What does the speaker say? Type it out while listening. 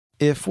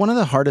If one of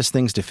the hardest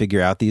things to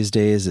figure out these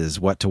days is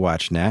what to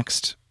watch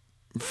next,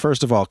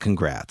 first of all,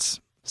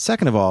 congrats.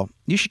 Second of all,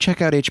 you should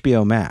check out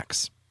HBO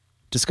Max.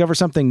 Discover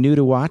something new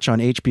to watch on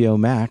HBO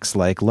Max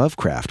like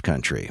Lovecraft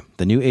Country,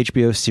 the new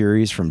HBO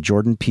series from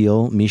Jordan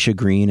Peele, Misha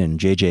Green, and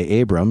J.J.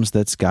 Abrams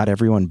that's got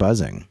everyone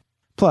buzzing.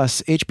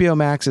 Plus, HBO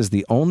Max is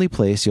the only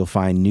place you'll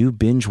find new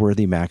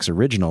binge-worthy Max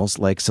originals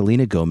like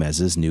Selena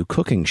Gomez's new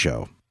cooking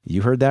show.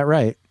 You heard that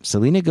right.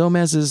 Selena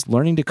Gomez is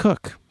learning to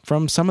cook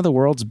from some of the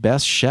world's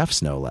best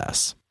chefs, no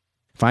less.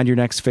 Find your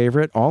next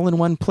favorite all in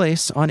one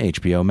place on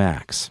HBO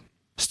Max.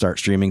 Start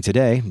streaming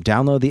today,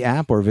 download the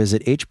app, or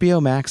visit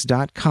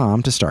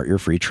hbomax.com to start your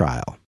free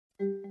trial.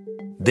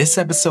 This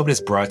episode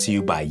is brought to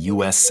you by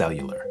US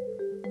Cellular.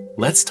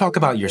 Let's talk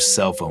about your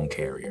cell phone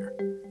carrier.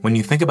 When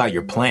you think about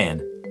your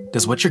plan,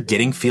 does what you're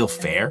getting feel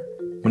fair?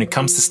 When it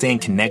comes to staying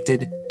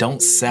connected,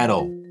 don't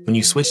settle. When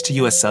you switch to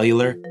US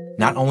Cellular,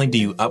 not only do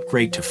you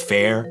upgrade to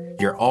fair,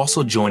 you're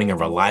also joining a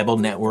reliable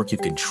network you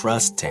can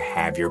trust to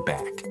have your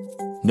back.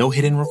 No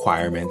hidden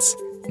requirements,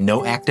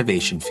 no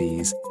activation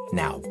fees.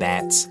 Now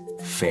that's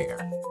fair.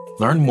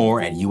 Learn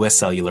more at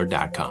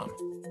uscellular.com.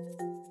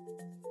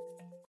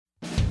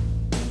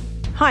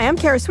 Hi, I'm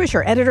Kara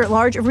Swisher,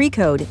 editor-at-large of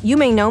Recode. You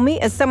may know me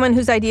as someone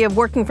whose idea of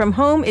working from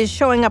home is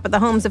showing up at the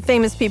homes of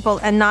famous people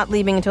and not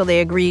leaving until they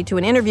agree to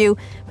an interview.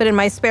 But in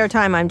my spare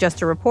time, I'm just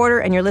a reporter,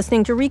 and you're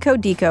listening to Recode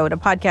Decode, a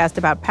podcast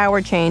about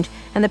power change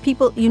and the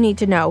people you need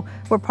to know.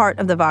 We're part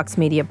of the Vox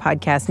Media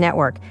Podcast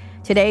Network.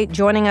 Today,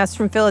 joining us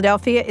from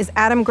Philadelphia is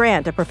Adam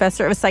Grant, a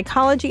professor of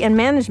psychology and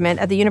management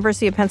at the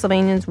University of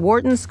Pennsylvania's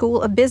Wharton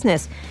School of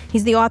Business.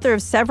 He's the author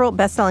of several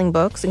best-selling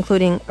books,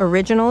 including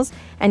Originals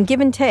and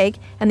Give and Take,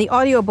 and the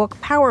audiobook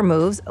Power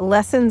Moves,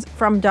 Lessons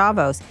from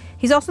Davos.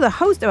 He's also the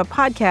host of a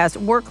podcast,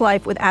 Work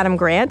Life with Adam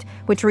Grant,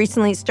 which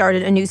recently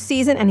started a new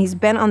season, and he's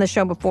been on the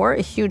show before,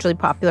 hugely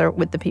popular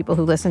with the people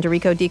who listen to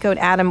Recode Decode.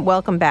 Adam,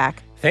 welcome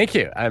back. Thank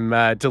you.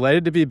 I'm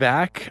delighted to be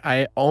back.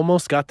 I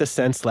almost got the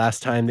sense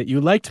last time that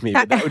you liked me,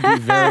 but that would be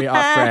very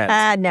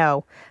off-brand.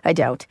 No, I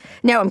don't.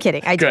 No, I'm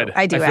kidding. I do. Good.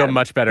 I feel Adam.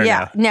 much better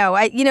now. No,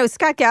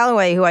 Scott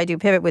Galloway, who I do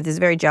Pivot with, is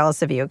very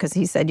jealous of you because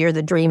he said you're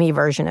the dreamy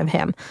version of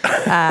him,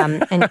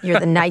 and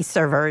you're the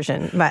nicer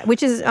version,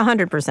 which is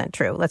 100%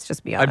 true. Let's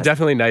just be honest. I'm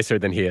definitely nicer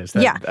than he is.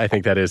 I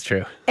think that is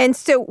true. And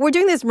so we're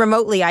doing this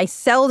remotely. I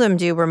seldom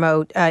do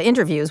remote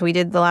interviews. We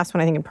did the last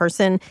one, I think, in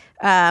person.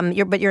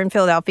 But you're in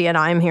Philadelphia, and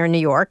I'm here in New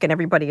York, and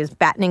everybody is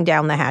battening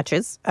down the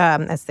hatches,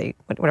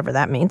 whatever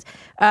that means.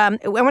 I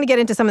want to get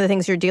into some of the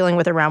things you're dealing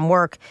with around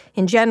work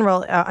in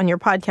general on your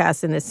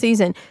podcast in this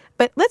season.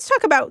 But let's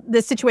talk about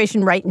the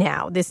situation right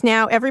now.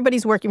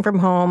 Everybody's working from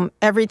home.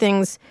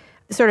 Everything's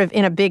sort of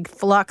in a big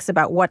flux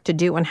about what to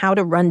do and how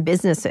to run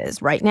businesses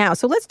right now.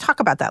 So let's talk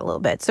about that a little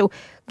bit. So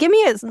give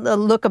me a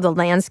look of the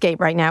landscape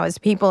right now as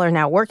people are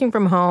now working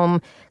from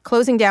home,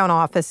 closing down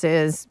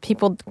offices.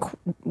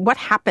 What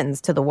happens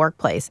to the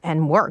workplace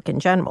and work in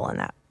general in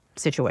that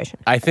situation?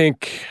 I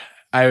think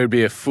I would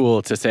be a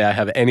fool to say I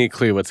have any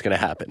clue what's going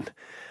to happen.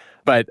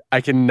 But I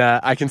can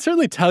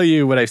certainly tell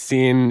you what I've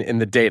seen in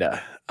the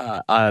data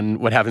on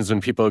what happens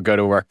when people go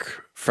to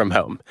work from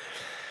home.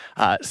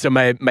 So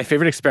my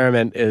favorite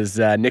experiment is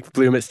Nick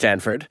Bloom at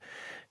Stanford,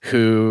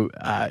 who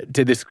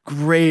did this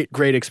great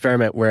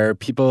experiment where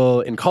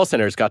people in call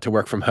centers got to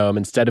work from home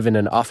instead of in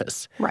an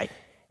office. Right.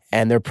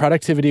 And their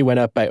productivity went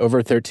up by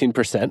over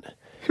 13%.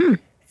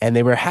 And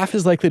they were half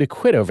as likely to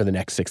quit over the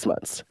next 6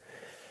 months.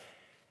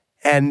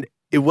 And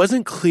it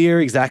wasn't clear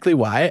exactly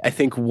why. I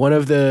think one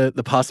of the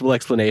possible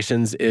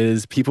explanations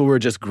is people were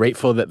just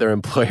grateful that their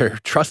employer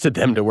trusted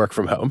them to work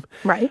from home.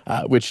 Right.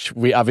 Which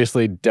we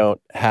obviously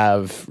don't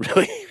have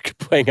really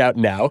playing out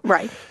now.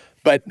 Right.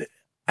 But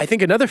I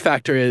think another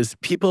factor is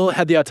people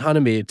had the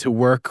autonomy to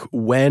work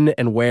when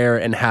and where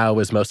and how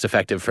was most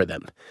effective for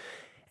them.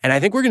 And I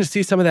think we're going to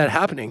see some of that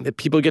happening, that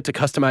people get to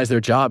customize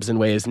their jobs in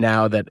ways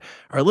now that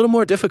are a little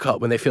more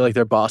difficult when they feel like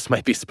their boss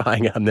might be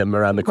spying on them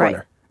around the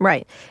corner.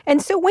 Right.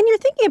 And so when you're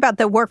thinking about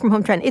the work from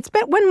home trend, it's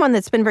been one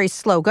that's been very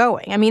slow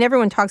going. I mean,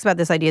 everyone talks about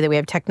this idea that we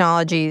have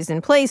technologies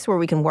in place where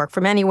we can work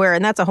from anywhere,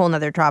 and that's a whole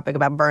nother topic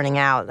about burning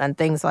out and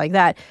things like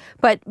that.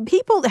 But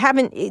people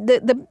haven't,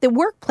 the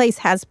workplace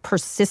has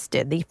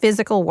persisted. The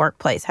physical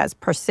workplace has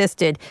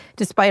persisted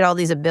despite all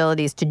these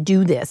abilities to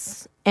do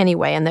this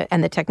anyway,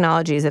 and the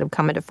technologies that have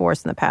come into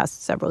force in the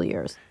past several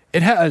years.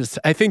 It has.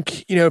 I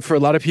think, for a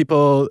lot of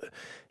people,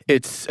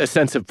 it's a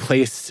sense of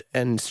place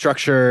and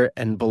structure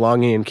and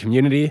belonging and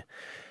community.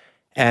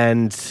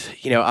 And,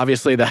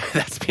 obviously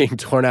that's being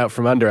torn out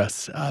from under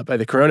us by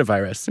the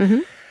coronavirus. Mm-hmm.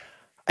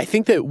 I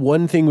think that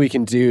one thing we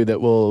can do that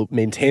will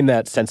maintain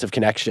that sense of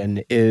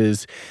connection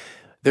is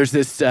there's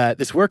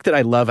this work that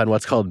I love on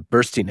what's called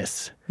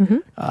burstiness,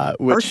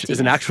 which is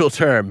an actual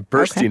term,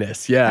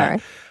 burstiness. Okay. Yeah. All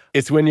right.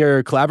 It's when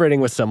you're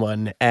collaborating with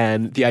someone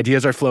and the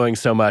ideas are flowing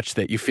so much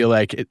that you feel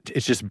like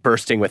it's just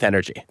bursting with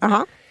energy.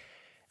 Uh-huh.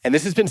 And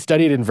this has been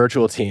studied in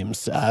virtual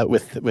teams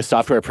with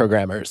software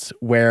programmers,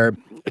 where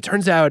it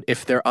turns out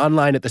if they're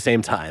online at the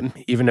same time,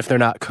 even if they're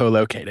not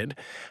co-located,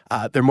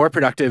 they're more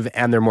productive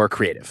and they're more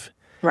creative.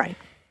 Right.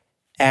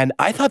 And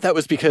I thought that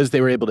was because they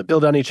were able to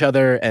build on each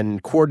other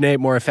and coordinate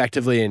more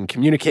effectively and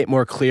communicate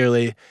more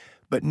clearly.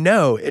 But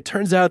no, it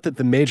turns out that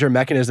the major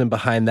mechanism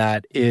behind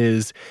that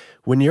is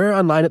when you're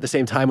online at the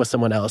same time with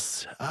someone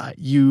else,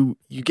 you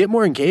get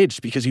more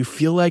engaged because you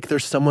feel like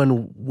there's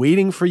someone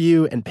waiting for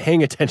you and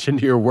paying attention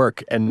to your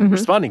work and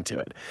responding to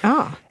it.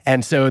 Oh.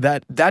 And so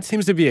that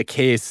seems to be a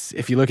case,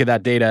 if you look at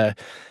that data,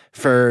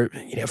 for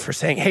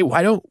saying, hey,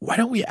 why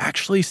don't we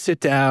actually sit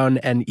down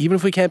and even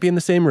if we can't be in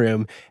the same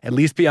room, at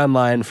least be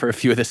online for a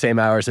few of the same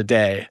hours a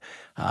day,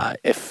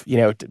 if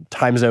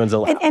time zones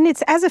allow. And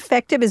it's as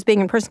effective as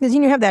being in person because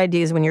you have the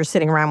ideas when you're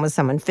sitting around with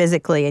someone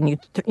physically and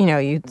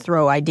you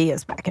throw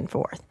ideas back and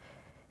forth.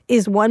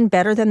 Is one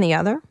better than the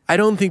other? I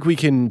don't think we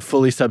can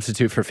fully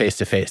substitute for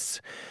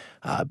face-to-face,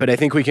 but I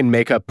think we can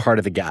make up part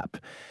of the gap.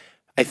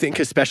 I think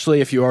especially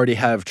if you already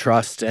have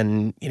trust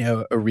and,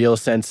 a real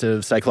sense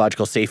of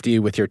psychological safety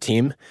with your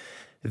team,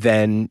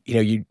 then,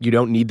 you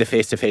don't need the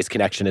face-to-face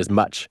connection as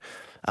much.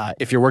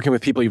 If you're working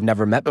with people you've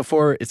never met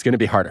before, it's going to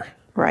be harder.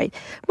 Right.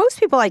 Most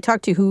people I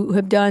talk to who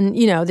have done,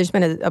 there's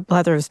been a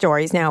plethora of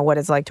stories now what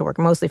it's like to work,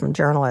 mostly from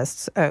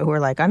journalists who are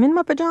like, I'm in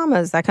my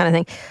pajamas, that kind of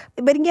thing.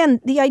 But again,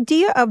 the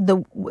idea of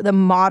the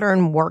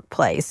modern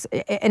workplace,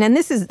 and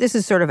this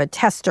is sort of a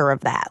tester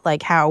of that,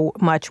 like how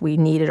much we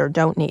need it or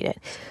don't need it.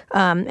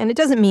 And it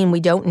doesn't mean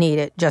we don't need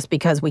it just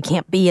because we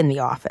can't be in the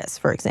office,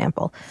 for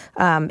example.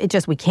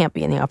 We can't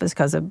be in the office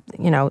because of,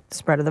 the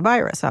spread of the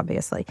virus,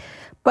 obviously.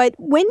 But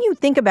when you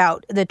think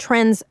about the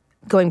trends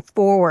going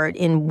forward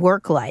in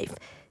work life,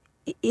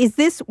 is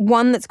this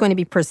one that's going to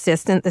be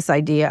persistent, this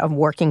idea of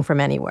working from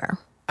anywhere?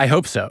 I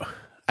hope so.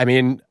 I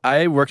mean,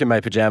 I work in my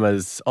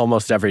pajamas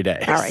almost every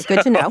day. All right,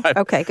 good to know.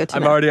 Okay, good to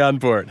know. I'm already on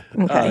board.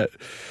 Okay.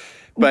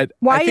 But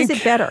why is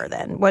it better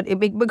then? But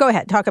go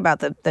ahead, talk about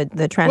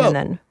the trend and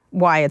then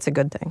why it's a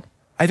good thing.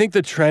 I think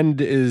the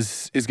trend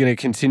is going to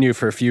continue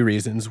for a few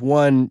reasons.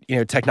 One,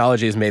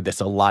 technology has made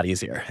this a lot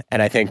easier.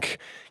 And I think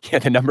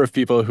the number of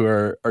people who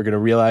are going to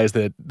realize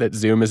that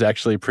Zoom is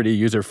actually pretty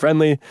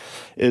user-friendly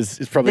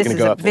is probably going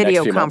to go up in the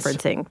next few months. This is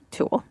a video conferencing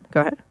tool.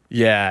 Go ahead.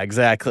 Yeah,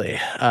 exactly.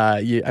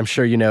 I'm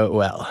sure you know it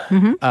well.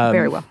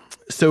 Very well.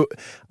 So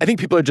I think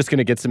people are just going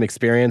to get some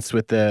experience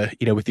with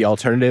the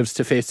alternatives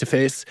to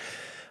face-to-face.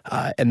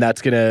 And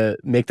that's going to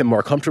make them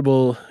more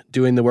comfortable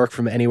doing the work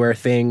from anywhere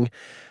thing.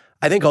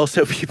 I think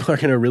also people are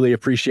going to really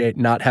appreciate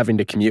not having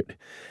to commute.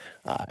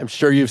 I'm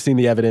sure you've seen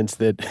the evidence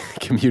that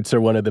commutes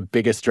are one of the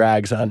biggest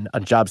drags on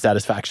job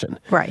satisfaction.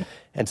 Right.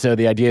 And so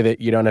the idea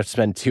that you don't have to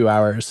spend 2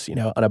 hours,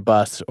 on a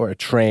bus or a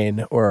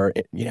train or,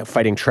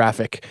 fighting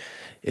traffic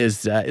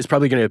is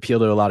probably going to appeal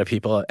to a lot of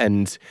people.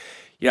 And,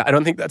 I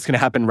don't think that's going to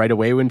happen right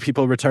away when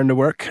people return to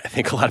work. I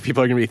think a lot of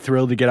people are going to be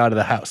thrilled to get out of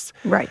the house.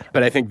 Right.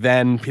 But I think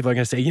then people are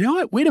going to say, you know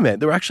what, wait a minute,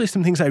 there were actually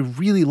some things I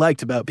really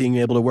liked about being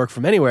able to work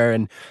from anywhere.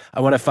 And I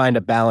want to find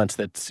a balance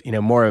that's,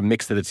 more a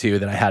mix of the two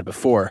than I had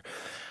before.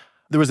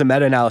 There was a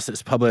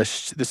meta-analysis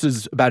published, this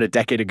was about a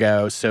decade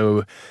ago,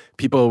 so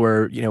people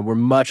were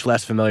much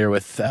less familiar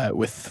with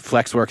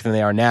flex work than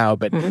they are now.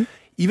 But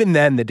even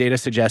then, the data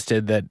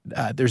suggested that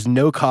there's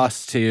no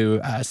cost to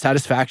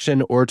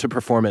satisfaction or to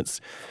performance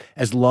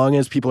as long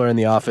as people are in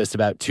the office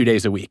about 2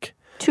 days a week.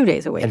 2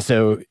 days a week. And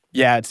so,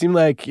 yeah, it seemed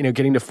like,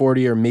 getting to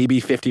 40 or maybe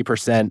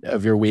 50%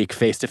 of your week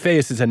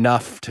face-to-face is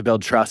enough to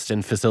build trust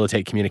and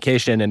facilitate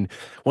communication. And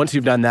once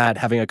you've done that,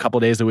 having a couple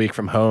days a week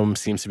from home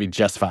seems to be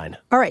just fine.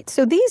 All right.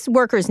 So these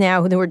workers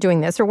now who are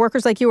doing this are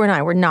workers like you and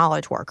I. We're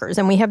knowledge workers.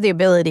 And we have the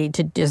ability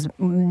to just,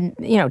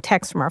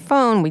 text from our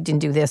phone. We can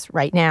do this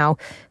right now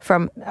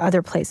from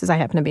other places. I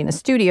happen to be in a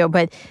studio,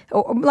 but a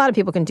lot of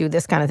people can do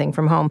this kind of thing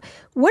from home.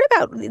 What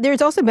about,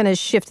 there's also been a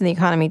shift in the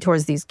economy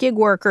towards these gig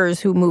workers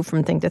who move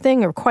from thing to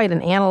thing, or quite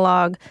an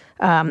analog,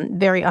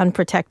 very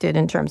unprotected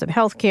in terms of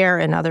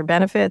healthcare and other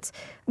benefits.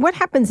 What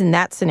happens in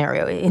that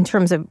scenario in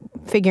terms of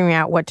figuring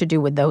out what to do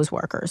with those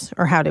workers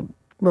or how to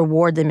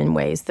reward them in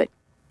ways that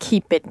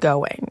keep it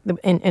going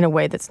in a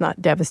way that's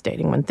not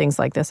devastating when things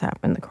like this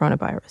happen, the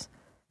coronavirus?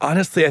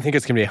 Honestly, I think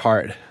it's going to be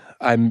hard.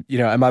 I'm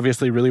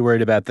obviously really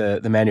worried about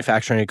the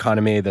manufacturing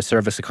economy, the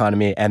service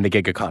economy, and the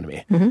gig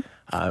economy,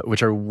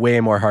 which are way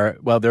more hard.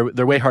 Well,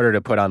 they're way harder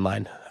to put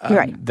online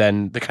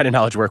than the kind of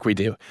knowledge work we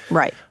do.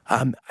 Right.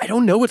 I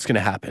don't know what's going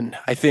to happen.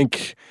 I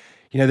think,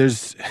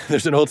 there's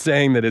an old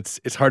saying that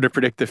it's hard to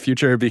predict the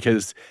future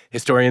because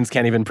historians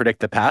can't even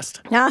predict the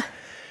past. Yeah.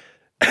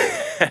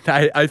 And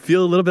I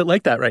feel a little bit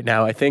like that right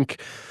now. I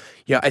think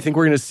we're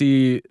going to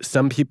see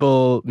some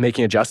people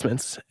making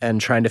adjustments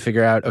and trying to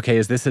figure out, okay,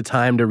 is this a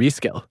time to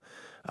reskill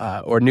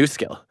or new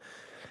skill?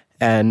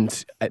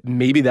 And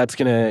maybe that's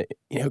going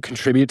to,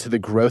 contribute to the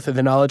growth of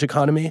the knowledge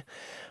economy.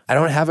 I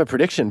don't have a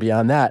prediction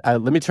beyond that.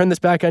 Let me turn this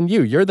back on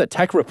you. You're the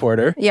tech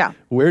reporter. Yeah.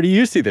 Where do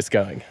you see this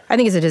going? I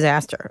think it's a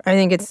disaster. I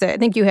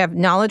think you have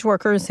knowledge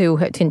workers who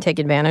can take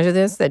advantage of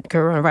this, that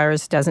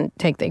coronavirus doesn't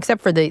take,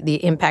 except for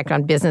the impact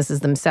on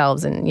businesses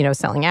themselves and,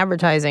 selling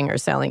advertising or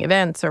selling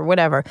events or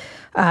whatever,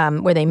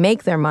 where they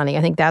make their money.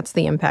 I think that's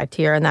the impact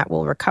here, and that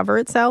will recover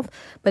itself.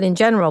 But in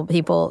general,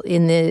 people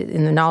in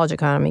the knowledge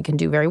economy can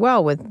do very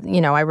well with,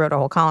 I wrote a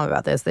whole column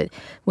about this, that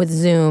with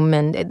Zoom,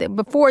 and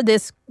before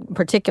this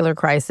particular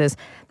crisis,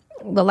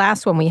 the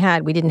last one we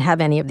had, we didn't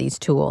have any of these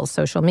tools,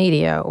 social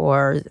media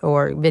or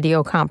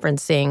video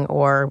conferencing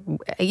or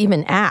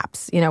even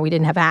apps. We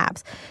didn't have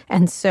apps.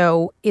 And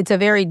so it's a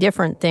very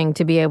different thing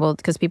to be able,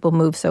 because people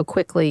move so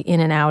quickly in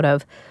and out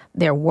of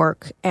their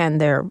work and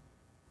their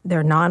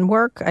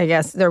non-work, I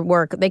guess, their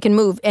work. They can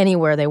move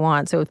anywhere they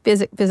want. So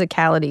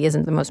physicality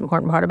isn't the most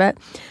important part of it.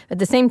 At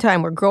the same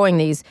time, we're growing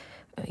these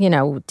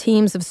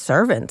teams of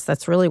servants.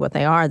 That's really what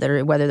they are.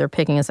 Whether they're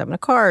picking us up in a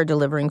car or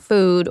delivering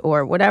food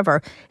or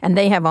whatever, and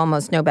they have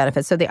almost no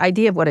benefits. So the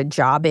idea of what a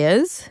job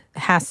is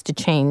has to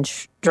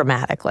change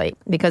dramatically,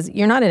 because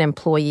you're not an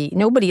employee.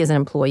 Nobody is an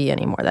employee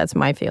anymore. That's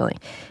my feeling.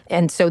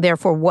 And so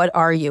therefore, what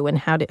are you, and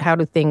how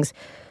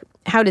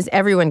does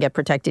everyone get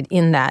protected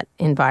in that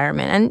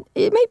environment? And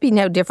it may be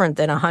no different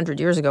than 100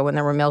 years ago when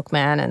there were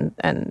milkmen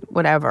and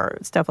whatever,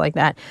 stuff like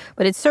that.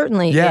 But it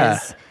certainly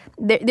is.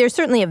 They're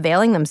certainly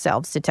availing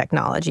themselves to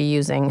technology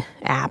using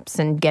apps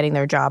and getting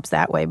their jobs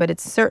that way. But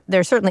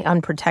they're certainly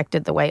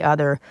unprotected the way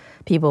other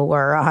people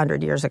were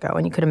 100 years ago.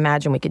 And you could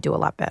imagine we could do a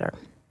lot better.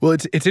 Well,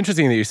 it's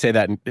interesting that you say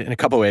that in a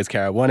couple of ways,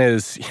 Kara. One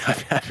is,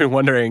 I've been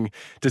wondering,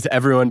 does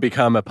everyone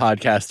become a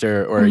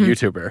podcaster or a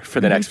YouTuber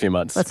for the next few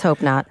months? Let's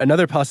hope not.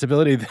 Another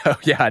possibility, though,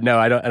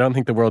 I don't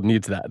think the world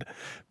needs that.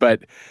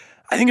 But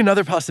I think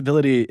another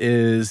possibility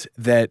is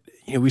that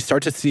we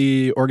start to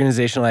see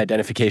organizational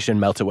identification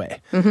melt away.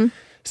 Mm-hmm.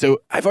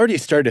 So I've already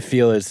started to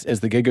feel as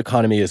the gig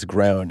economy has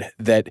grown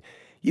that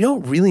you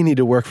don't really need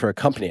to work for a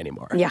company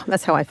anymore. Yeah,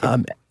 that's how I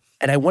feel.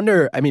 And I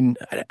wonder,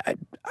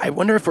 I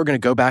wonder if we're going to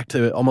go back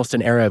to almost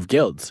an era of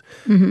guilds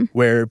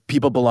where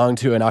people belong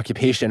to an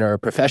occupation or a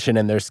profession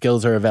and their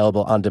skills are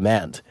available on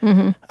demand.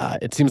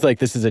 It seems like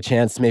this is a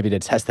chance maybe to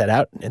test that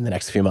out in the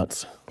next few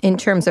months. In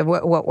terms of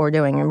what we're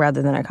doing, and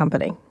rather than a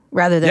company,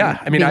 rather than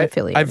being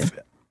affiliated.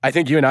 I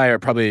think you and I are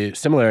probably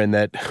similar in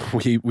that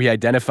we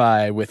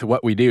identify with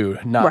what we do,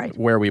 not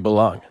where we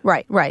belong.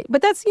 Right.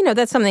 But that's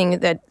something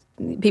that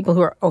people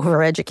who are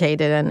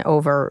overeducated and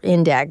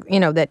over-indexed,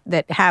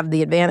 that have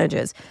the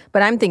advantages.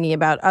 But I'm thinking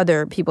about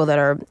other people that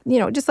are,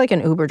 just like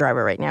an Uber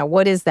driver right now.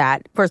 What is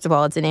that? First of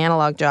all, it's an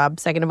analog job.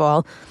 Second of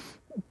all,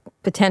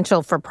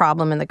 potential for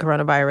problem in the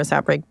coronavirus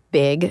outbreak,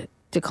 big.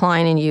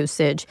 Decline in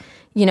usage.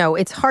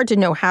 It's hard to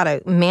know how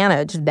to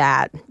manage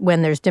that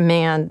when there's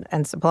demand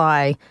and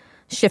supply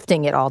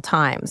shifting at all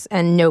times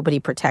and nobody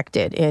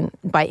protected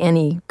by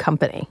any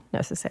company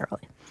necessarily.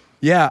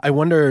 Yeah, I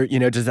wonder,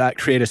 does that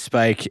create a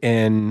spike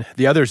in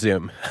the other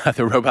Zoom,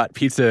 the robot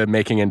pizza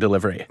making and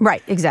delivery?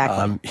 Right,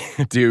 exactly.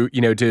 Do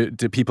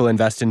people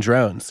invest in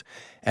drones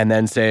and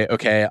then say,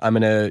 okay, I'm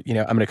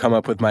gonna come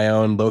up with my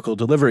own local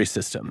delivery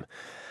system?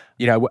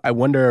 I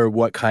wonder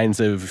what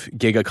kinds of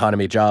gig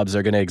economy jobs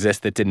are going to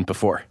exist that didn't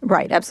before.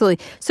 Right,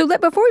 absolutely. So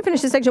before we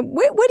finish this section,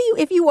 what do you,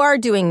 if you are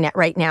doing that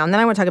right now, and then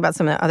I want to talk about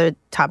some of the other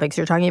topics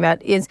you're talking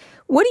about, is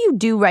what do you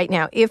do right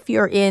now if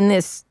you're in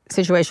this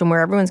situation where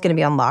everyone's going to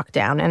be on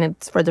lockdown and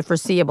it's for the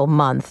foreseeable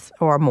month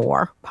or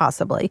more,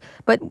 possibly,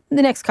 but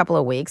the next couple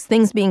of weeks,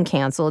 things being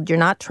canceled, you're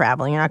not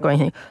traveling, you're not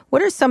going anywhere.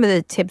 What are some of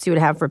the tips you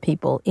would have for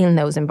people in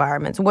those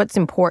environments? What's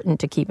important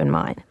to keep in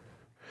mind?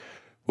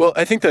 Well,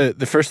 I think the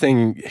first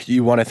thing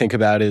you want to think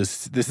about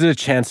is this is a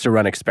chance to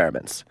run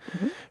experiments,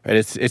 right?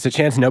 It's a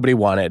chance nobody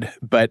wanted,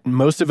 but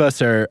most of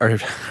us are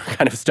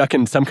kind of stuck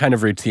in some kind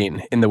of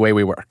routine in the way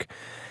we work.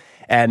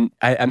 And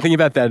I'm thinking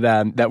about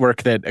that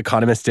work that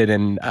economists did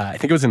in, I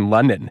think it was in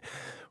London,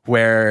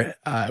 where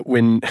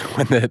when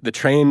the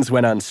trains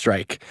went on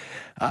strike,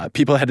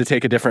 people had to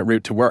take a different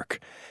route to work.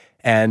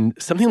 And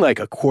something like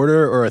a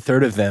quarter or a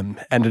third of them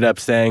ended up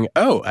saying,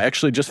 "Oh, I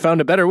actually just found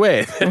a better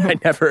way that I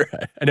never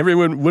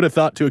even would have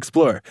thought to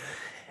explore."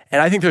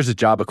 And I think there's a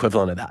job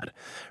equivalent of that,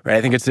 right?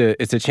 I think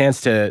it's a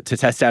chance to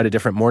test out a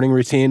different morning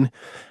routine,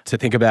 to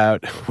think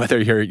about whether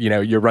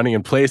you're running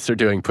in place or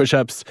doing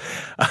push-ups,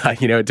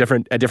 a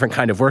different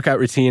kind of workout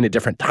routine, a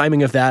different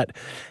timing of that.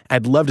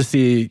 I'd love to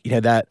see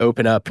that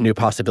open up new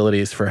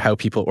possibilities for how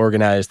people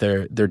organize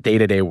their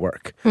day-to-day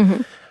work.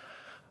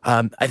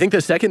 I think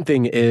the second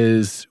thing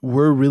is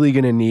we're really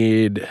going to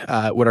need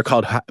what are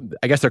called,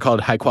 I guess they're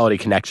called high-quality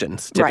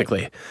connections,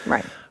 typically.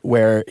 Right.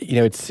 Where,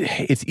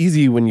 it's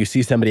easy when you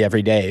see somebody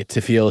every day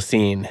to feel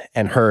seen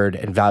and heard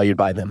and valued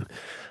by them.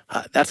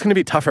 That's going to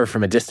be tougher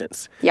from a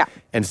distance. Yeah.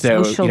 And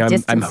so, social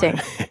distancing.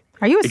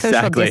 Are you a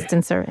Exactly. social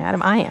distancer,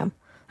 Adam? I am.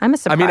 I'm a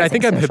surprising I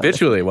think I'm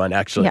habitually one,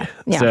 actually.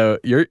 Yeah. So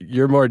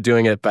you're more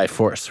doing it by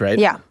force, right?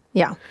 Yeah.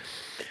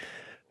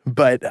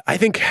 But I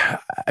think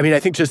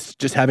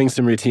just having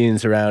some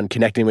routines around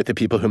connecting with the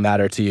people who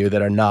matter to you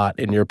that are not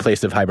in your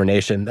place of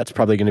hibernation, that's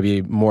probably going to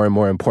be more and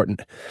more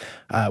important,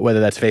 whether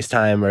that's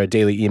FaceTime or a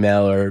daily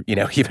email or,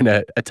 even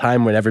a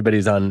time when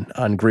everybody's on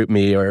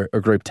GroupMe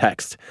or group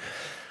text.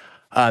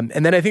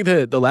 And then I think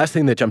the last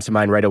thing that jumps to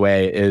mind right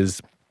away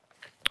is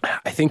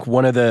I think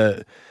one of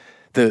the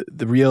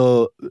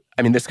real,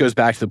 this goes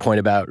back to the point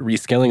about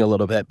reskilling a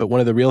little bit, but one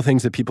of the real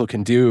things that people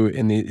can do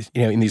in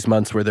these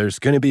months where there's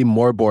going to be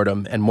more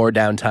boredom and more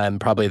downtime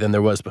probably than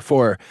there was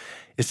before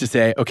is to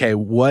say, okay,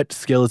 what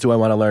skills do I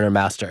want to learn or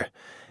master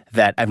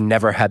that I've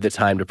never had the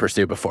time to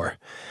pursue before?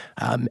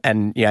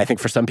 And I think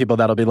for some people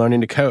that'll be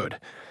learning to code.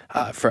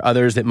 For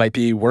others, it might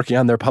be working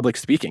on their public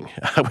speaking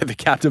with a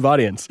captive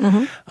audience.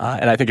 Mm-hmm.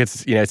 And I think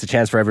it's a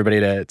chance for everybody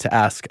to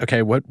ask,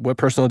 okay, what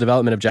personal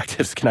development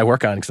objectives can I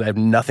work on because I have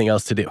nothing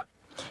else to do?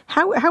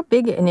 How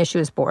big an issue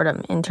is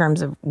boredom in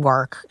terms of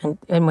work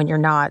and when you're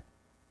not,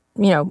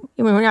 when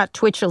we're not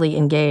twitchily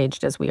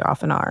engaged as we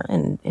often are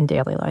in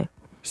daily life?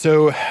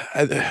 So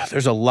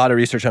there's a lot of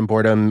research on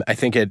boredom. I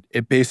think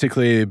it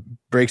basically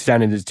breaks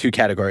down into two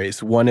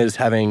categories. One is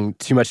having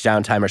too much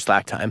downtime or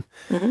slack time,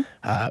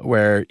 mm-hmm.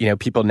 Where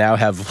people now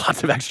have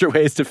lots of extra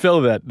ways to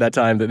fill that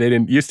time that they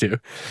didn't used to,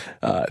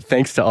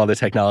 thanks to all the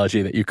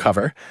technology that you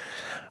cover.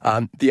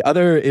 The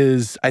other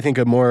is, I think,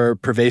 a more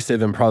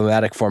pervasive and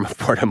problematic form of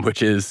boredom,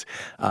 which is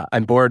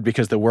I'm bored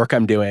because the work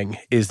I'm doing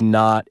is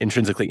not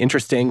intrinsically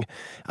interesting.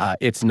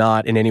 It's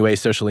not in any way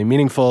socially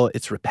meaningful.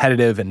 It's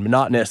repetitive and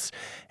monotonous,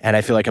 and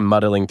I feel like I'm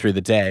muddling through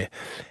the day.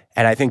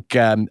 And I think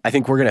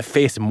we're going to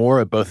face more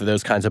of both of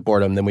those kinds of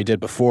boredom than we did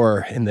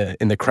before in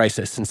the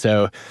crisis. And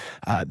so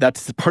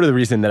that's part of the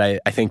reason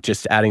that I think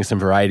just adding some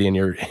variety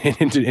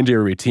into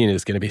your routine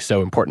is going to be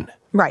so important.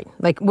 Right,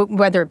 like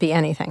whether it be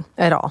anything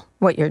at all,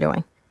 what you're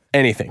doing.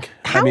 Anything.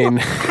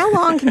 How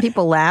long can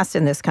people last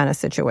in this kind of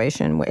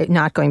situation,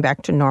 not going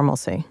back to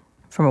normalcy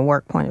from a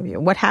work point of view?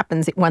 What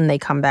happens when they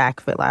come back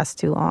if it lasts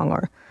too long,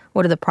 or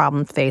what are the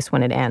problems faced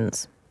when it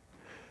ends?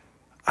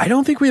 I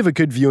don't think we have a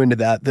good view into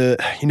that.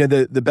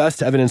 The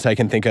best evidence I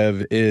can think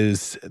of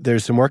is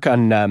there's some work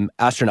on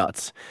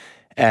astronauts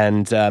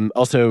and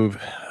also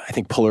I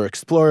think polar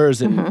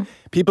explorers and mm-hmm.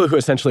 people who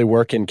essentially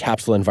work in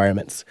capsule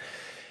environments.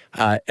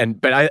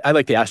 But I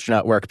like the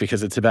astronaut work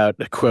because it's about,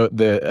 quote,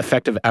 the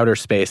effect of outer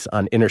space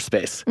on inner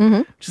space, mm-hmm.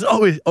 which is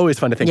always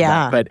fun to think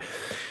about. But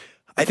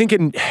I think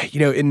in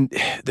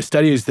the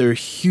studies, there are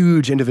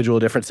huge individual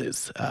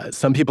differences.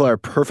 Some people are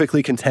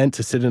perfectly content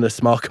to sit in a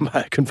small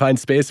confined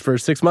space for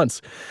 6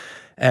 months,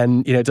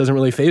 and it doesn't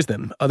really faze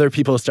them. Other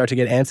people start to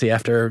get antsy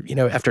after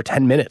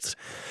 10 minutes.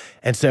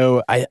 And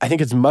so I think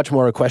it's much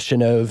more a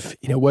question of,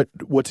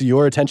 what's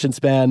your attention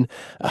span?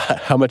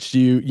 How much do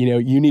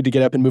you need to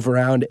get up and move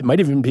around? It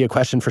might even be a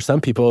question for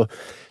some people.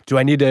 Do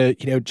I need to,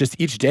 just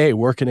each day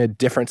work in a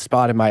different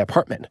spot in my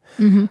apartment?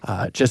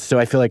 Mm-hmm. Just so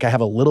I feel like I have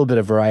a little bit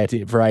of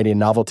variety and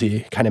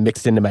novelty kind of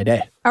mixed into my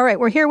day. All right.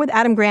 We're here with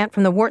Adam Grant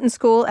from the Wharton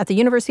School at the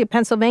University of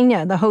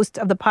Pennsylvania, the host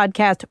of the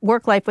podcast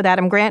Work Life with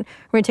Adam Grant.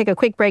 We're going to take a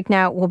quick break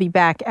now. We'll be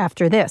back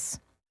after this.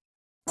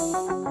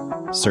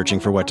 Searching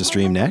for what to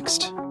stream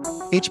next?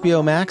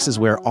 HBO Max is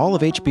where all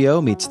of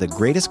HBO meets the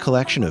greatest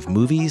collection of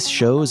movies,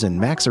 shows, and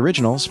Max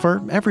originals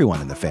for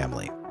everyone in the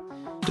family.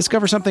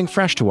 Discover something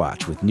fresh to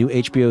watch with new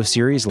HBO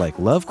series like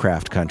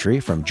Lovecraft Country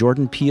from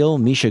Jordan Peele,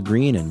 Misha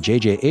Green, and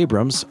J.J.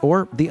 Abrams,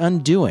 or The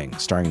Undoing,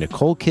 starring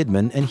Nicole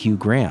Kidman and Hugh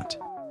Grant.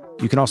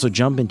 You can also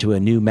jump into a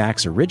new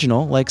Max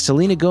original like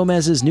Selena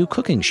Gomez's new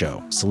cooking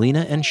show,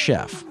 Selena and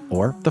Chef,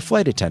 or The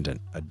Flight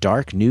Attendant, a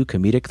dark new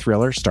comedic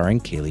thriller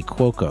starring Kaylee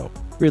Cuoco.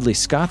 Ridley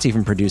Scott's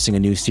even producing a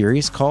new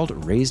series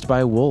called Raised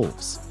by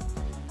Wolves.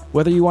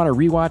 Whether you want to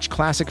rewatch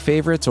classic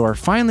favorites or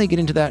finally get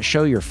into that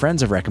show your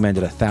friends have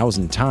recommended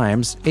 1,000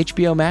 times,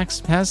 HBO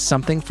Max has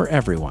something for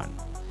everyone.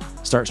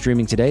 Start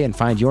streaming today and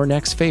find your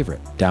next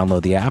favorite.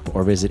 Download the app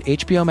or visit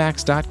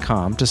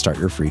hbomax.com to start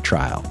your free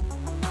trial.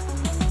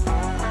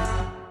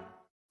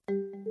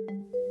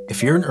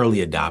 If you're an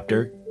early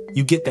adopter,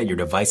 you get that your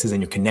devices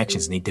and your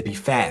connections need to be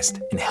fast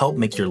and help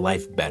make your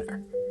life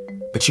better.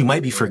 But you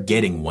might be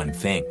forgetting one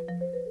thing.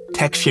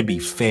 Tech should be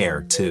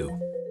fair, too.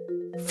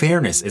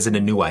 Fairness isn't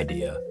a new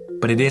idea,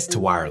 but it is to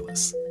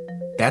wireless.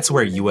 That's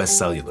where US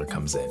Cellular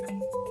comes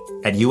in.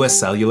 At US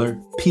Cellular,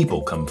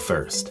 people come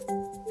first.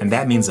 And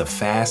that means a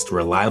fast,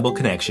 reliable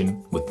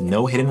connection with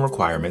no hidden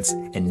requirements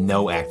and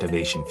no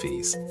activation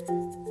fees.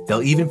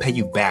 They'll even pay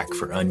you back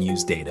for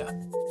unused data.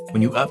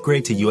 When you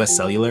upgrade to US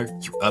Cellular,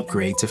 you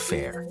upgrade to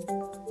fair.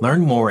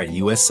 Learn more at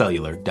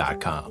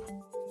uscellular.com.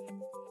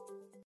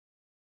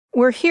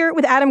 We're here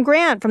with Adam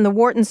Grant from the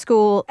Wharton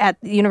School at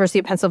the University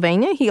of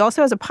Pennsylvania. He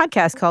also has a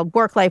podcast called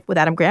Work Life with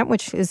Adam Grant,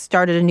 which has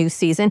started a new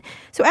season.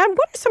 So, Adam,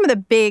 what are some of the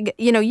big,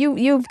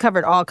 you've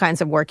covered all kinds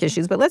of work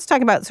issues, but let's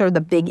talk about sort of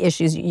the big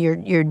issues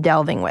you're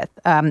delving with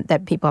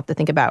that people have to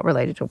think about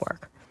related to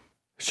work.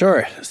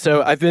 Sure.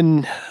 So I've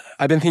been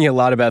thinking a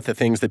lot about the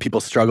things that people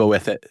struggle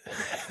with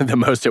the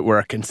most at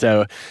work. And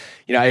so,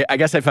 I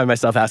guess I find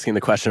myself asking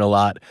the question a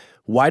lot,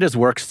 why does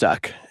work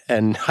suck?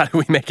 And how do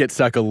we make it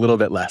suck a little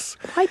bit less?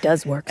 Why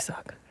does work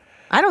suck?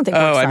 I don't think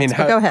work sucks,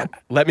 but go ahead.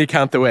 Let me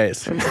count the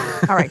ways.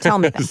 All right, tell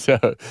me then.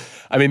 So,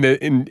 I mean,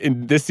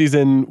 in this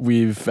season,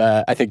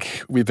 I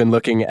think we've been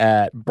looking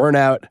at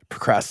burnout,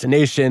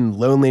 procrastination,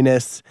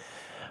 loneliness,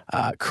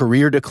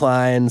 career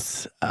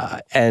declines,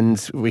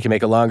 and we can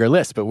make a longer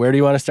list. But where do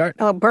you want to start?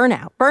 Oh,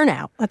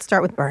 burnout. Let's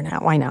start with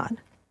burnout. Why not?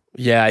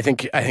 Yeah, I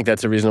think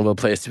that's a reasonable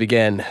place to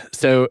begin.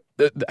 So,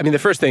 the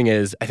first thing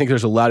is, I think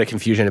there's a lot of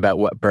confusion about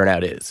what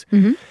burnout is.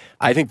 Mm-hmm.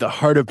 I think the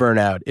heart of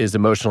burnout is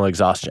emotional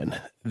exhaustion,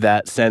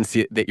 that sense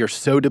that you're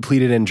so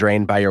depleted and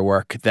drained by your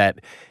work that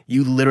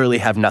you literally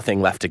have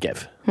nothing left to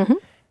give. Mm-hmm.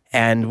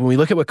 And when we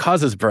look at what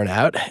causes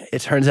burnout,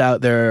 it turns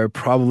out there are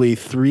probably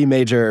three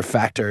major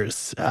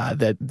factors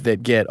that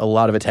get a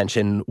lot of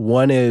attention.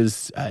 One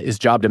is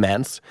job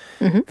demands,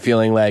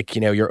 feeling like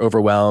you're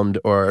overwhelmed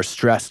or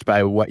stressed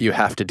by what you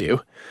have to do.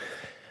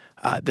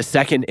 The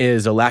second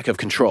is a lack of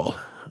control.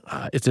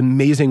 It's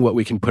amazing what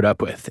we can put up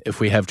with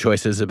if we have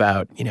choices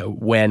about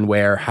when,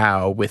 where,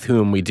 how, with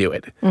whom we do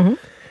it. Mm-hmm.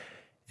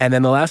 And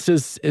then the last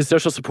is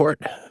social support,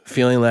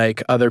 feeling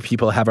like other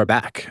people have our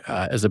back,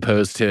 as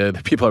opposed to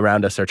the people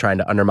around us are trying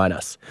to undermine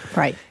us.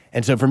 Right.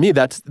 And so for me,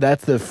 that's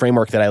the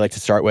framework that I like to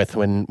start with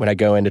when I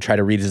go in to try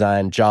to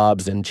redesign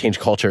jobs and change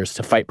cultures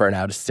to fight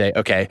burnout, is to say,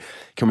 okay,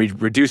 can we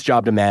reduce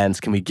job demands?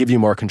 Can we give you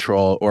more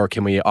control? Or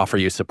can we offer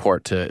you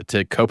support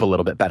to cope a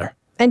little bit better?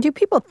 And do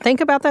people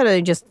think about that, or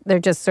they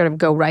just sort of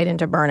go right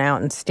into burnout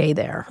and stay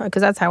there?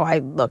 Because that's how I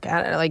look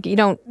at it. Like,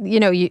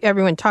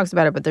 everyone talks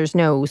about it, but there's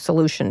no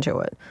solution to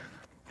it.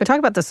 But talk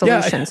about the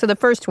solution. Yeah. So the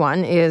first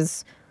one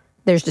is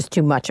there's just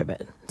too much of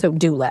it. So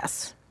do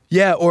less.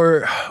 Yeah,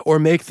 or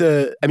make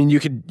you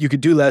could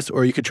do less,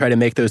 or you could try to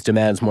make those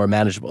demands more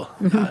manageable.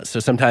 Mm-hmm.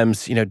 So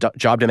sometimes,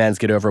 job demands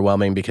get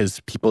overwhelming because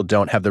people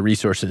don't have the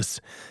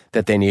resources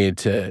that they need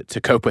to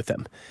cope with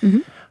them. Mm-hmm.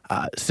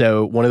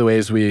 So one of the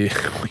ways we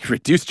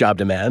reduce job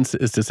demands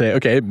is to say,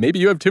 okay, maybe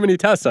you have too many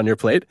tasks on your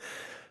plate.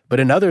 But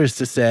another is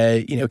to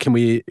say, can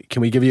we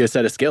give you a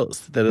set of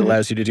skills that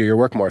allows you to do your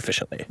work more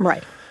efficiently?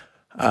 Right.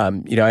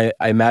 I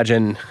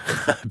imagine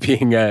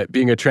being a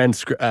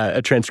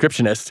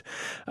transcriptionist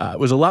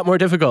was a lot more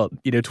difficult,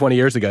 20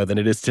 years ago than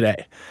it is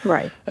today.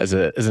 Right. As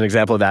an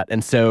example of that.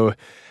 And so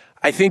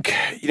I think,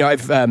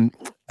 I've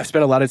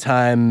spent a lot of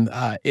time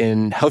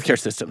in healthcare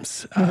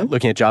systems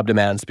looking at job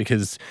demands,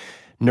 because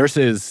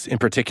nurses in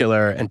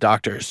particular and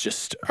doctors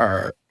just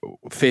are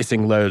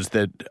facing loads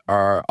that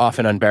are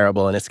often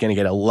unbearable, and it's going to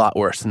get a lot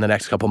worse in the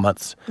next couple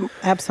months.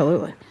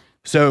 Absolutely.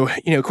 So,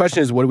 the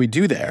question is, what do we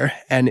do there?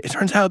 And it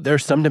turns out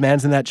there's some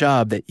demands in that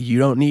job that you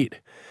don't need.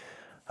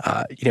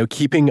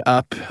 Keeping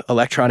up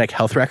electronic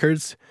health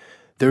records,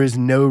 there is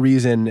no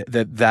reason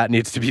that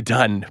needs to be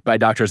done by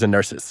doctors and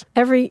nurses.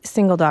 Every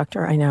single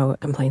doctor I know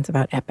complains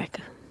about Epic.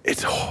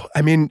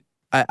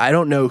 I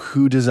don't know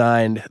who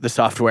designed the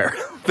software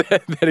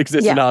that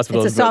exists in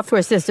hospitals. It's a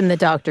software system that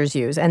doctors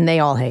use, and they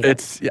all hate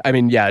it.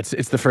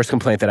 It's the first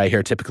complaint that I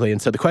hear typically.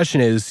 And so the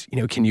question is,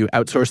 can you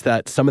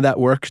outsource some of that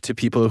work to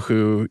people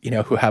who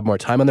have more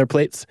time on their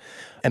plates?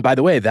 And by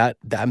the way, that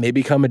may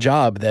become a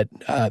job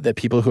that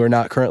people who are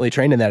not currently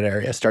trained in that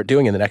area start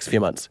doing in the next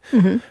few months,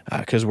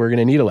 because we're going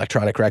to need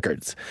electronic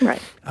records.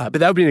 Right. But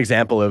that would be an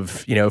example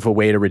of a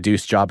way to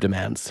reduce job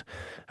demands,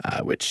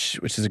 which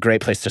is a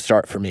great place to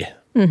start for me.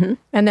 Mm-hmm.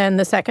 And then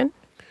the second?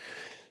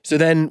 So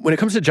then when it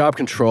comes to job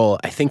control,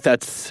 I think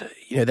that's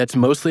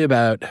mostly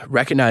about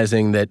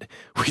recognizing that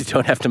we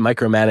don't have to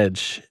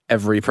micromanage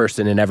every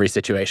person in every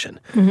situation.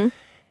 Mm-hmm.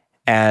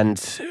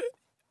 And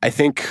I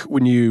think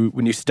when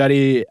you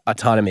study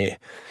autonomy,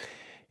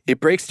 it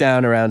breaks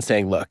down around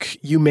saying, look,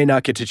 you may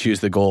not get to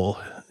choose the goal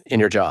in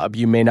your job.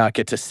 You may not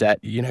get to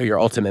set, your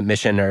ultimate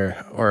mission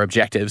or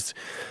objectives,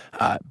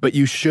 but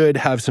you should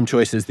have some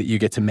choices that you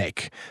get to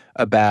make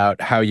about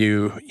how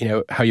you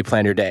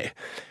plan your day.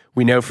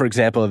 We know, for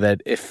example,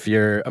 that if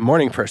you're a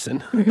morning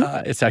person,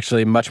 it's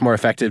actually much more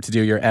effective to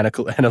do your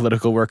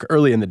analytical work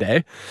early in the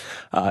day.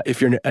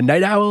 If you're a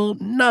night owl,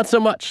 not so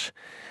much.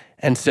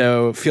 And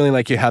so feeling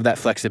like you have that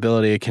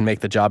flexibility can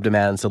make the job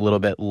demands a little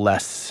bit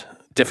less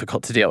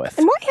difficult to deal with.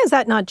 And why has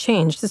that not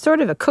changed? It's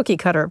sort of a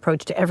cookie-cutter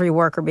approach to every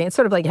worker being. It's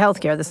sort of like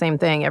healthcare, the same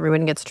thing.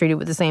 Everyone gets treated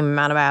with the same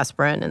amount of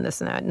aspirin and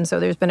this and that. And so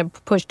there's been a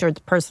push towards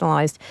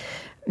personalized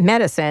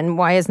medicine.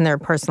 Why isn't there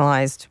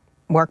personalized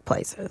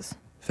workplaces?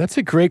 That's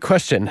a great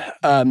question.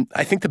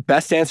 I think the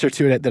best answer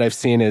to it that I've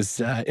seen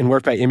is in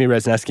work by Amy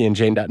Wrzesniewski and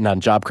Jane Dutton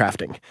on job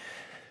crafting.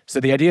 So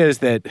the idea is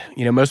that,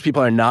 most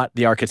people are not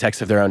the architects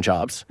of their own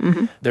jobs.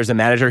 Mm-hmm. There's a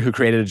manager who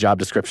created a job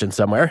description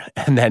somewhere,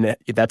 and then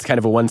that's kind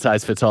of a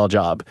one-size-fits-all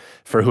job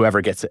for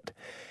whoever gets it.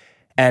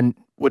 And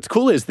what's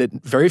cool is that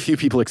very few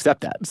people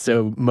accept that.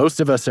 So most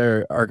of us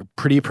are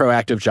pretty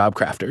proactive job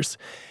crafters.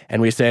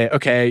 And we say,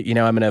 okay, I'm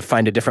going to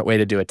find a different way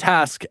to do a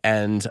task,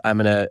 and I'm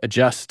going to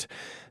adjust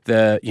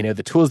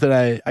the tools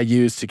that I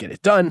use to get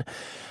it done.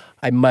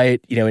 I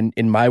might,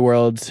 in my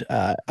world,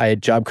 I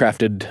job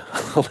crafted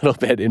a little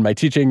bit in my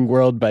teaching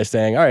world by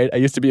saying, all right, I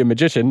used to be a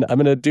magician. I'm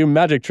going to do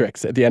magic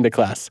tricks at the end of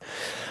class.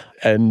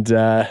 And,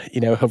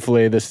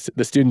 hopefully the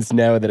students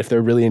know that if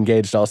they're really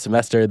engaged all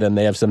semester, then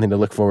they have something to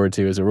look forward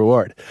to as a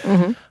reward.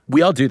 Mm-hmm.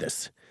 We all do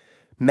this.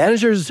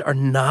 Managers are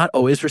not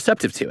always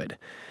receptive to it.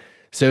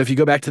 So if you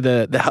go back to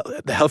the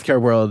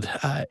healthcare world,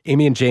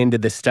 Amy and Jane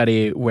did this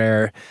study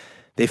where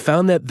they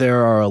found that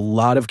there are a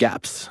lot of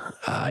gaps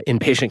in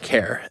patient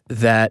care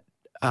that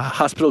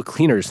hospital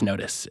cleaners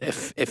notice.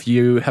 If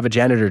you have a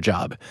janitor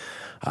job,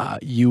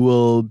 you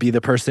will be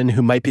the person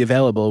who might be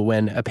available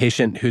when a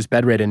patient who's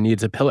bedridden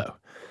needs a pillow,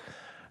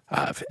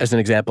 as an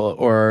example.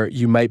 Or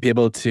you might be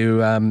able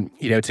to,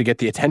 to get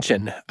the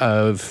attention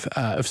of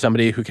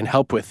somebody who can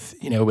help with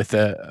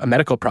a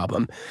medical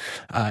problem,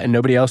 and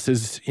nobody else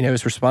is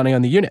responding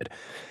on the unit.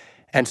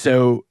 And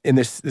so in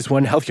this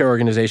one healthcare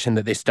organization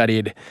that they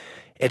studied,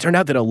 it turned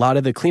out that a lot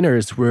of the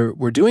cleaners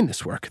were doing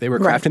this work. They were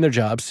crafting their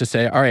jobs to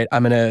say, all right,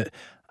 I'm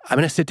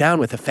gonna sit down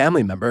with a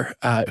family member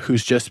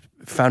who's just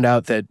found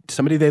out that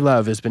somebody they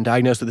love has been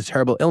diagnosed with a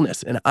terrible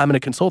illness, and I'm gonna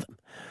console them.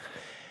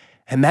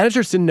 And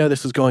managers didn't know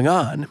this was going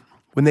on.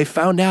 When they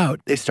found out,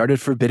 they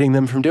started forbidding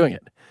them from doing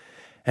it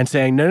and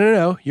saying,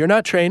 no, you're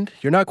not trained,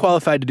 you're not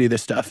qualified to do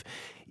this stuff,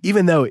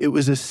 even though it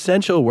was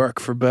essential work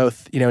for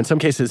both, in some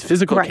cases,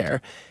 physical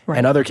care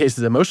and other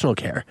cases, emotional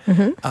care.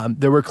 Mm-hmm.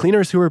 There were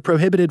cleaners who were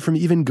prohibited from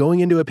even going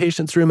into a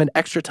patient's room an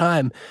extra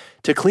time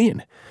to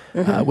clean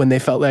when they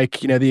felt like,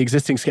 the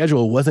existing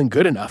schedule wasn't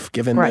good enough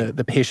given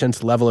the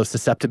patient's level of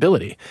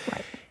susceptibility.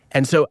 Right.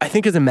 And so I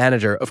think as a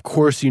manager, of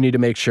course, you need to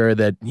make sure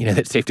that,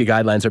 that safety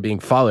guidelines are being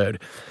followed.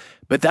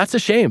 But that's a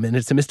shame, and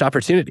it's a missed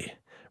opportunity,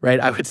 right?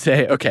 I would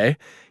say, okay,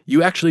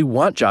 you actually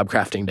want job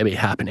crafting to be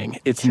happening.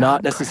 It's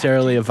not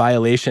necessarily a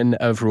violation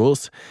of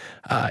rules.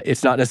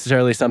 It's not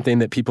necessarily something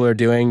that people are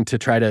doing to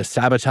try to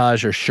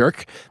sabotage or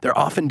shirk. They're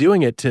often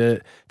doing it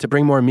to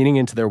bring more meaning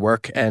into their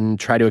work and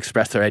try to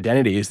express their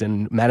identities,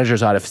 and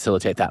managers ought to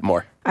facilitate that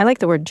more. I like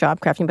the word job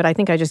crafting, but I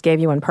think I just gave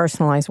you one: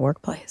 personalized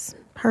workplace.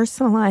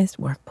 Personalized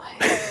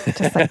workplace.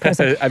 Just like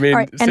personal. I mean, all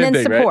right, and then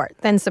thing, support.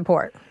 Right? Then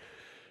support.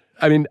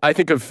 I mean, I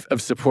think of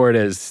support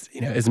as,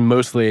 is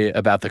mostly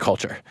about the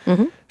culture.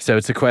 Mm-hmm. So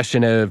it's a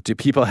question of, do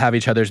people have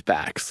each other's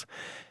backs?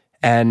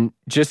 And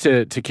just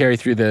to carry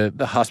through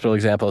the hospital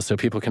example so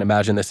people can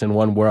imagine this in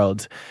one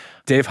world,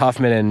 Dave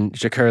Hoffman and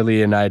Jakar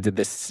Lee and I did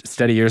this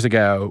study years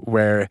ago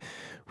where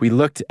we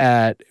looked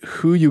at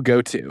who you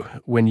go to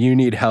when you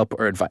need help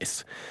or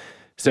advice.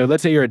 So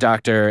let's say you're a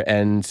doctor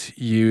and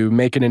you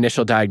make an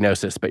initial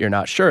diagnosis, but you're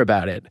not sure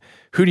about it.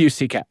 Who do you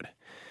seek out?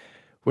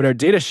 What our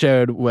data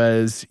showed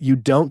was you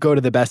don't go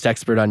to the best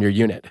expert on your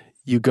unit.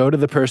 You go to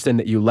the person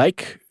that you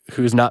like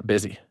who's not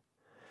busy.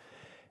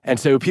 And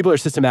so people are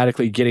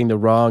systematically getting the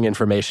wrong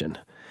information.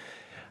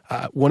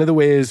 One of the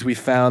ways we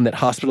found that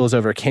hospitals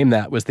overcame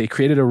that was they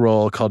created a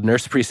role called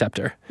nurse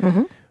preceptor,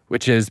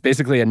 which is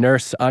basically a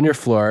nurse on your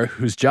floor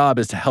whose job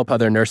is to help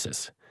other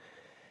nurses.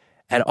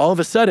 And all of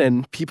a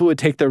sudden, people would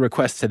take their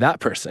requests to that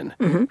person,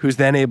 who's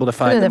then able to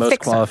find the most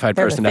qualified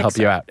person to help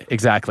you out.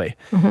 Exactly.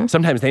 Mm-hmm.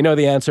 Sometimes they know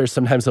the answer.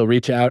 Sometimes they'll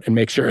reach out and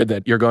make sure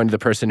that you're going to the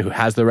person who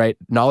has the right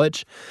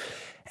knowledge.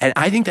 And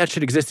I think that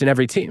should exist in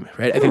every team,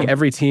 right? I think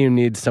every team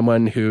needs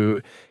someone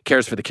who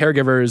cares for the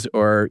caregivers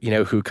or,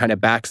 who kind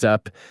of backs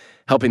up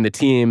helping the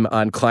team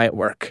on client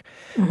work.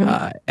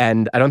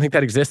 And I don't think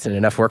that exists in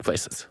enough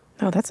workplaces.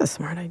 Oh, that's a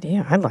smart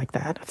idea. I like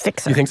that. A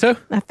fixer. You think so?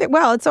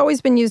 Well, it's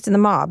always been used in the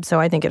mob, so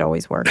I think it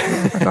always works.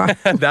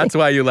 That's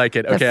why you like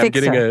it. Okay, I'm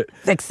getting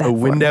a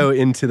window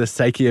into the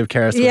psyche of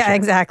Kara Swisher. Yeah,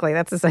 exactly.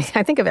 I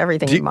think of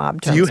everything in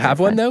mob terms. Do you have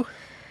one, though?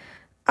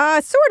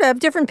 Sort of.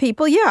 Different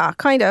people, yeah,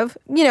 kind of.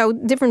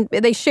 Different.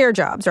 They share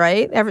jobs,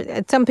 right?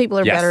 Some people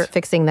are better at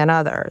fixing than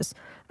others.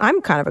 I'm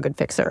kind of a good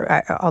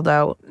fixer,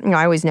 although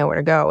I always know where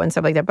to go and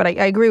stuff like that. But I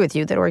agree with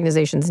you that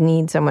organizations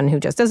need someone who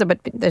just does it, but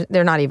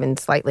they're not even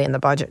slightly in the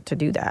budget to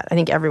do that. I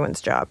think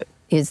everyone's job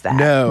is that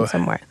in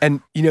some way.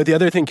 And, the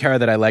other thing, Kara,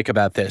 that I like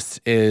about this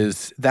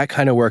is that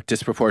kind of work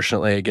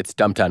disproportionately gets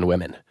dumped on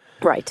women.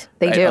 Right,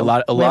 they do. A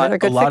lot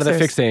of the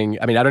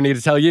fixing. I mean, I don't need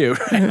to tell you.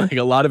 Right? Like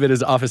a lot of it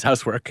is office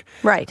housework.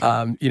 Right.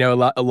 A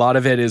lot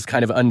of it is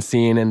kind of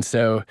unseen, and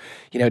so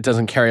it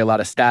doesn't carry a lot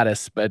of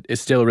status, but is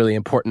still really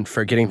important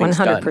for getting things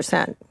 100%. done.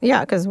 100%.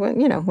 Yeah, because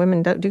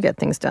women do get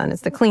things done.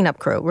 It's the cleanup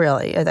crew,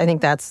 really. I think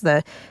that's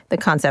the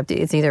concept.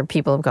 It's either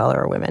people of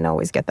color or women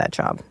always get that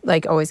job.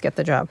 Always get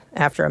the job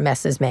after a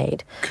mess is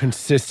made.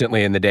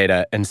 Consistently in the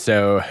data, and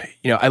so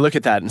I look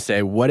at that and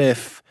say, what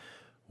if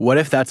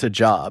that's a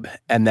job?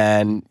 And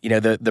then,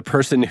 the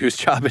person whose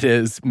job it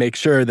is makes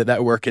sure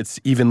that work gets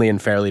evenly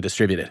and fairly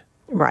distributed.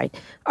 Right.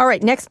 All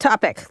right, next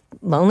topic.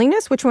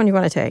 Loneliness? Which one do you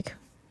want to take?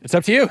 It's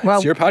up to you.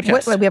 It's your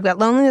podcast. We've got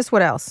loneliness.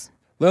 What else?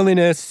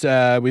 Loneliness.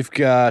 We've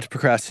got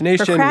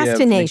procrastination. We have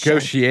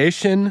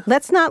negotiation.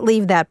 Let's not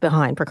leave that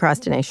behind.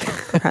 Procrastination.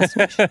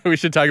 We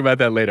should talk about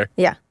that later.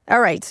 Yeah.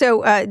 All right.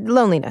 So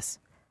loneliness.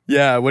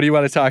 Yeah, what do you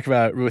want to talk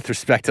about with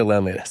respect to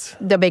loneliness?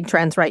 The big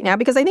trends right now,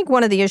 because I think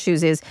one of the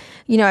issues is,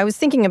 I was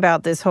thinking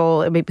about this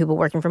whole people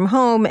working from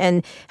home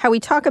and how we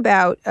talk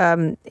about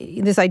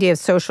this idea of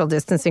social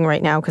distancing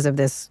right now because of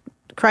this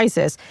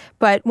crisis.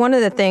 But one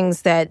of the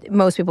things that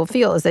most people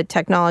feel is that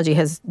technology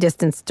has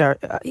distanced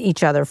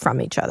each other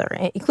from each other,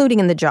 including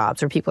in the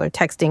jobs where people are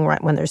texting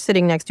right when they're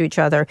sitting next to each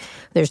other.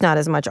 There's not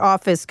as much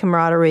office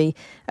camaraderie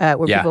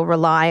where people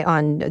rely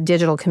on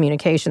digital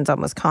communications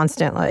almost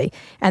constantly.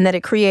 And that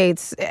it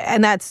creates,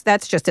 and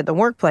that's just at the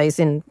workplace.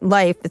 In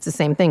life, it's the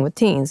same thing with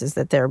teens, is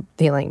that they're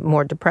feeling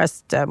more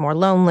depressed, more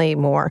lonely,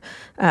 more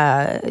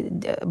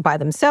by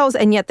themselves,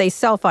 and yet they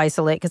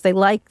self-isolate because they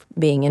like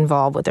being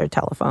involved with their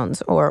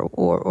telephones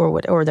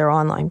or their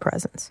online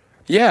presence.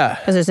 Yeah,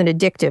 because there's an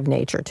addictive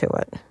nature to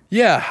it.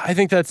 Yeah, I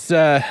think that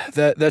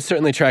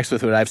certainly tracks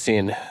with what I've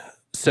seen.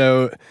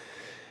 So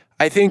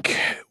I think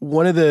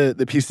one of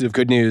the pieces of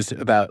good news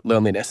about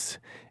loneliness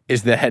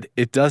is that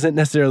it doesn't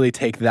necessarily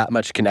take that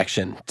much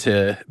connection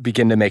to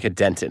begin to make a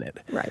dent in it.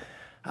 Right.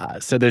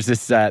 So there's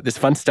this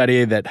fun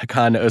study that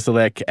Hakan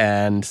Özalek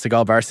and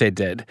Sigal Barsay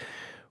did,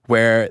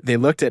 where they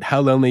looked at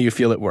how lonely you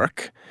feel at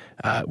work,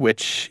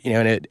 which,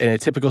 in a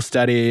typical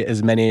study,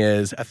 as many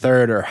as a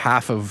third or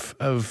half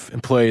of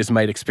employees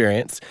might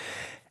experience.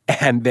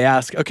 And they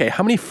ask, okay,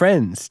 how many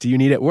friends do you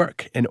need at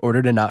work in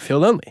order to not feel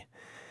lonely?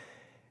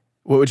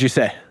 What would you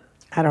say?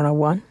 I don't know,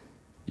 one.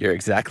 You're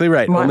exactly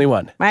right. Only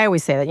one. I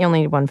always say that. You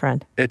only need one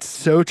friend. It's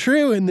so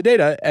true in the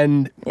data.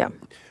 And yeah.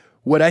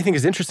 What I think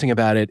is interesting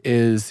about it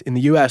is in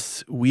the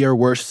U.S., we are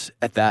worse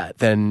at that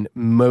than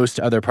most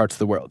other parts of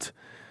the world.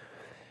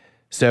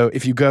 So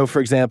if you go, for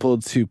example,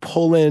 to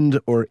Poland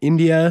or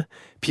India,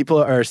 people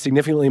are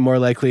significantly more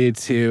likely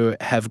to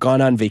have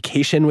gone on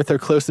vacation with their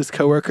closest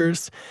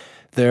coworkers.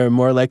 They're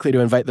more likely to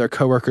invite their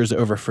coworkers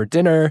over for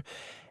dinner.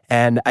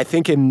 And I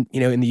think in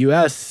the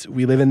U.S.,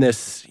 we live in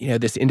this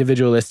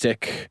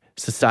individualistic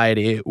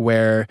society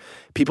where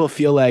people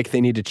feel like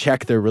they need to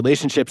check their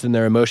relationships and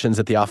their emotions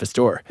at the office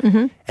door.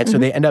 Mm-hmm. And so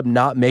they end up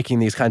not making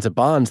these kinds of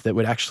bonds that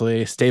would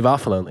actually stave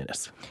off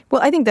loneliness.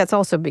 Well, I think that's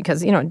also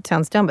because, it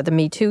sounds dumb, but the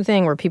Me Too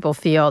thing where people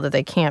feel that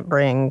they can't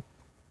bring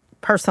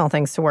personal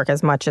things to work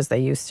as much as they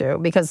used to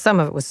because some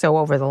of it was so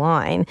over the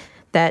line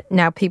that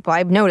now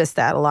I've noticed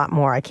that a lot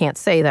more. I can't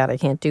say that, I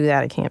can't do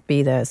that, I can't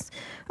be this.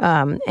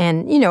 And,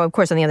 of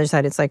course, on the other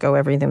side, it's like,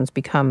 everything's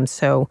become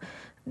so,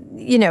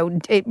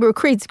 it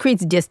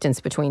creates distance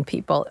between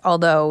people,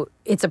 although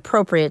it's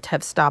appropriate to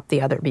have stopped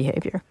the other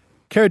behavior.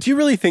 Kara, do you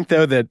really think,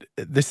 though, that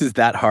this is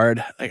that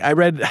hard? Like I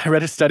read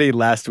a study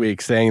last week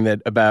saying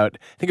that I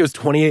think it was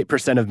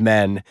 28% of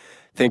men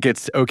think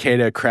it's okay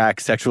to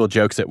crack sexual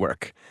jokes at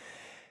work.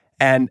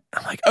 And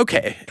I'm like,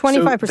 okay.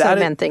 25% of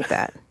men think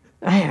that.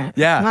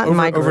 Yeah,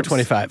 not over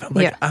 25.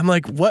 I'm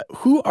like, what?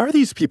 Who are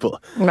these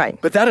people? Right.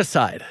 But that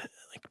aside,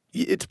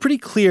 it's pretty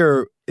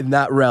clear in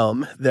that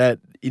realm that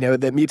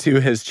that Me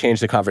Too has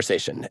changed the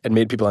conversation and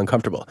made people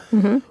uncomfortable.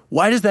 Mm-hmm.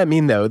 Why does that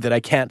mean, though, that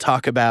I can't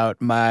talk about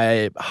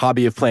my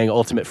hobby of playing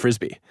Ultimate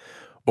Frisbee,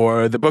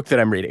 or the book that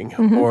I'm reading,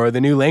 or the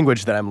new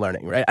language that I'm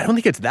learning? Right? I don't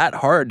think it's that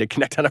hard to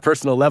connect on a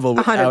personal level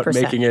without 100%.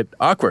 Making it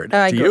awkward.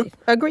 Do you?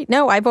 Agreed.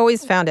 No, I've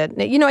always found it.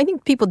 I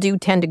think people do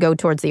tend to go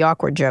towards the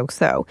awkward jokes,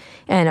 though,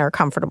 and are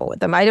comfortable with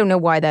them. I don't know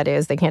why that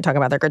is. They can't talk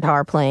about their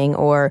guitar playing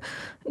or,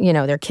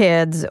 their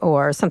kids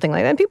or something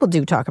like that. And people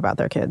do talk about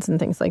their kids and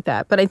things like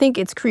that. But I think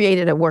it's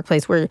created a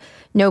workplace where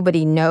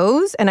nobody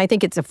knows, and I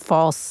think it's a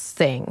false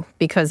thing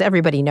because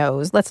everybody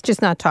knows. Let's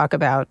just not talk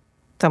about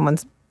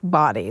someone's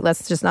body.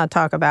 Let's just not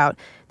talk about,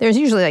 there's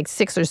usually like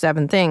 6 or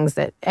 7 things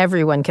that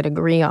everyone could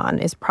agree on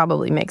is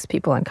probably makes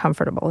people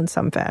uncomfortable in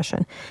some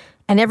fashion.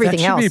 And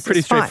everything else should be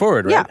pretty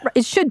straightforward, right? Yeah,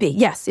 it should be.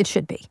 Yes, it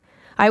should be.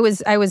 I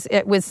was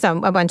with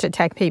a bunch of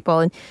tech people,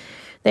 and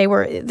they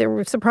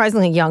were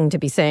surprisingly young to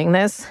be saying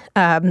this,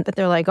 but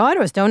they're like, I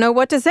just don't know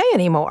what to say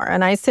anymore.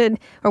 And I said,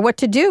 or what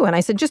to do. And I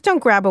said, just don't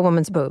grab a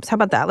woman's boobs. How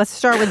about that? Let's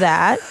start with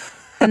that.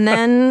 And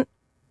then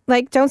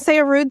don't say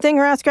a rude thing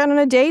or ask her out on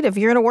a date if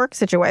you're in a work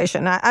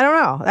situation. I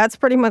don't know. That's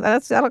pretty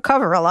much, that'll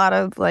cover a lot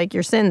of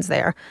your sins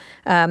there.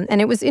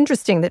 And it was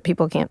interesting that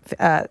people can't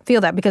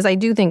feel that because I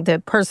do think the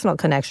personal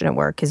connection at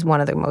work is one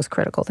of the most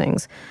critical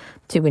things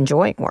to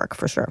enjoying work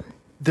for sure.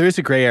 There's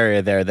a gray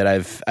area there that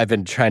I've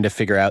been trying to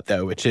figure out,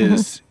 though, which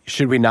is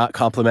should we not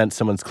compliment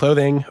someone's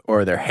clothing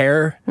or their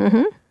hair?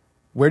 Mm-hmm.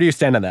 Where do you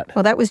stand on that?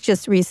 Well, that was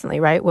just recently,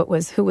 right?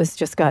 Who was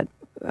just got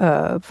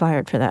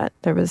fired for that?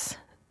 It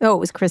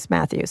was Chris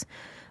Matthews.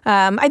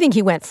 I think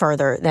he went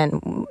further than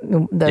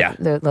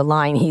the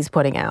line he's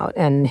putting out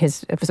and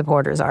his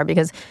supporters are,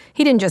 because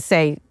he didn't just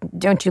say,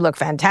 don't you look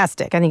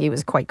fantastic? I think he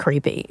was quite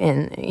creepy,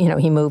 and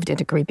he moved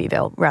into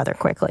Creepyville rather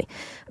quickly.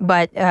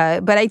 But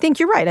I think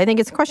you're right. I think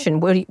it's a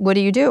question. What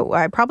do you do?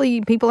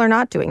 Probably people are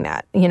not doing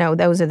that.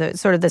 Those are the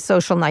sort of the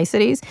social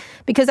niceties,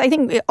 because I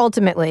think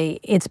ultimately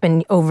it's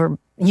been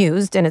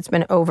overused and it's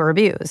been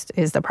overabused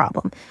is the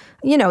problem.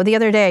 The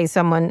other day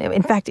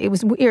in fact, it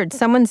was weird.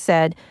 Someone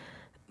said,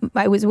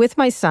 I was with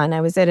my son.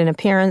 I was at an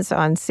appearance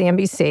on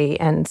CNBC,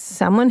 and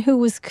someone who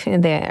was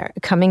there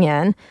coming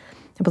in,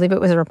 I believe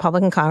it was a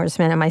Republican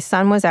congressman, and my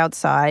son was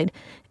outside.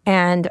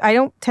 And I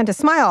don't tend to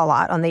smile a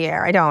lot on the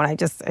air. I don't. I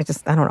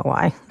don't know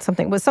why.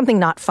 It was something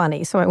not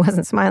funny, so I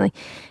wasn't smiling.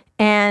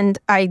 And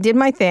I did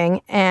my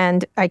thing,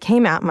 and I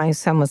came out. My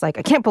son was like,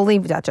 I can't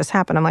believe that just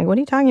happened. I'm like, what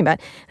are you talking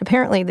about?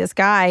 Apparently, this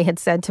guy had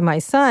said to my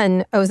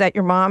son, oh, is that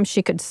your mom?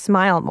 She could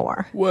smile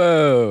more.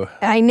 Whoa.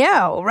 I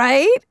know,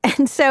 right?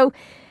 And so...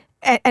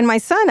 And my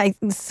son,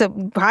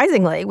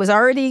 surprisingly, was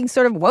already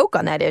sort of woke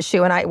on that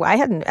issue. And I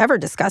hadn't ever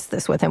discussed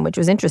this with him, which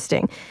was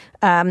interesting.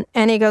 And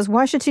he goes,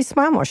 why should she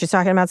smile more? She's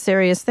talking about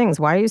serious things.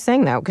 Why are you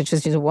saying that?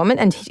 Because she's a woman?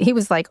 And he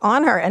was like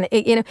on her and,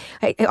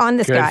 on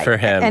this guy. Good for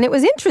him. And it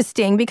was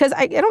interesting because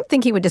I don't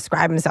think he would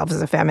describe himself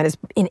as a feminist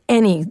in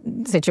any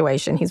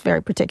situation. He's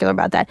very particular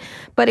about that.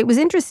 But it was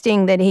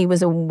interesting that he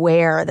was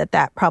aware that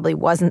that probably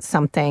wasn't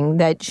something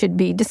that should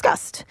be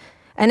discussed.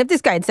 And if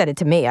this guy had said it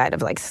to me, I'd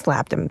have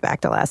slapped him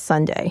back to last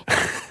Sunday.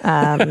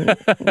 I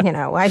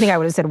think I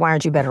would have said, why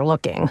aren't you better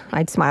looking?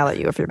 I'd smile at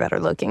you if you're better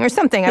looking or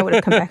something. I would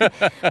have come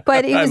back.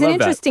 But it was an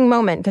interesting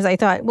moment because I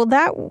thought, well,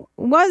 that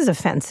was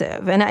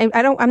offensive. And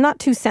I'm not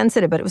too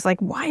sensitive, but it was like,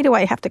 why do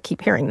I have to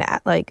keep hearing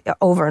that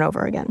over and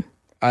over again?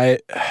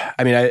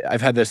 I've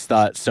had this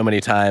thought so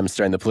many times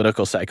during the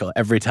political cycle.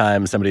 Every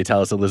time somebody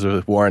tells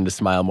Elizabeth Warren to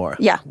smile more.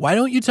 Yeah. Why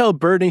don't you tell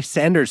Bernie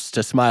Sanders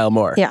to smile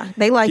more? Yeah,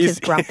 they like his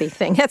grumpy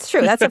thing. That's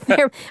true. That's a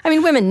fair...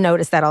 women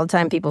notice that all the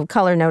time. People of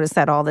color notice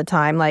that all the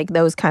time.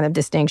 Those kind of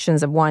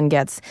distinctions of one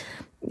gets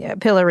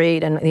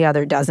pilloried and the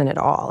other doesn't at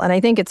all. And I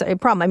think it's a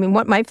problem.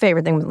 What my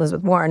favorite thing with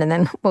Elizabeth Warren, and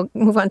then we'll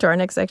move on to our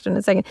next section in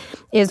a second,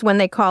 is when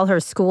they call her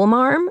school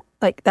marm.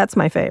 That's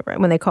my favorite,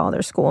 when they call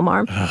her school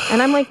marm.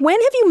 And I'm like, when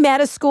have you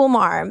met a school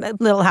marm at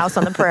Little House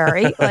on the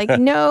Prairie?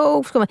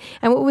 No school marm.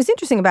 And what was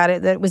interesting about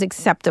it, that it was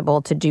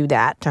acceptable to do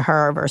that to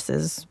her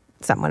versus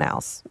someone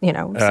else, which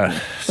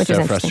is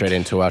so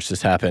frustrating to watch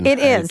this happen. It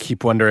is. I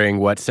keep wondering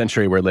what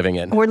century we're living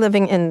in. We're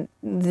living in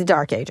the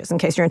Dark Ages, in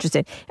case you're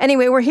interested.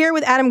 Anyway, we're here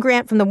with Adam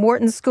Grant from the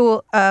Wharton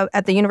School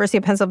at the University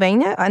of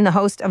Pennsylvania and the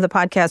host of the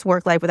podcast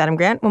Work Life with Adam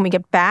Grant. When we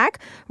get back,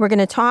 we're going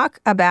to talk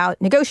about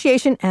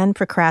negotiation and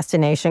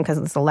procrastination, because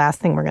it's the last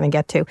thing we're going to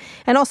get to.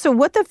 And also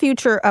what the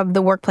future of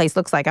the workplace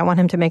looks like. I want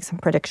him to make some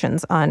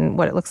predictions on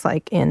what it looks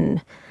like in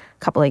a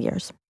couple of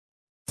years.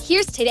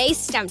 Here's today's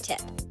STEM tip.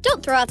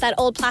 Don't throw out that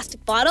old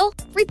plastic bottle.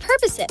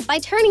 Repurpose it by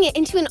turning it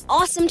into an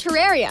awesome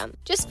terrarium.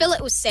 Just fill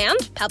it with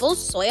sand,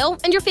 pebbles, soil,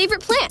 and your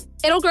favorite plant.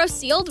 It'll grow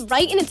sealed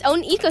right in its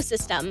own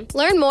ecosystem.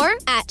 Learn more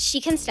at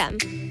She Can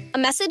STEM. A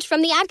message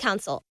from the Ad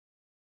Council.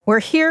 We're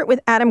here with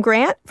Adam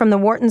Grant from the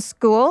Wharton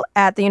School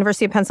at the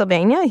University of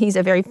Pennsylvania. He's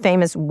a very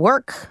famous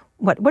work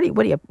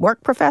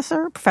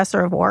professor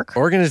of work?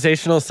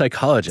 Organizational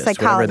psychologist.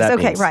 Whatever that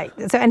okay, means. Right.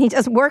 So, and he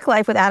does Work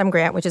Life with Adam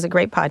Grant, which is a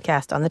great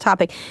podcast on the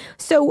topic.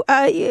 So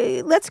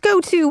let's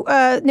go to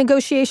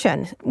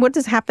negotiation. What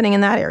is happening in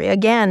that area?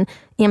 Again,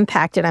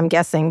 impacted, I'm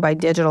guessing, by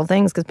digital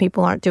things because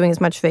people aren't doing as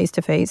much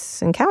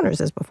face-to-face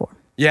encounters as before.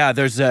 Yeah,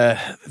 there's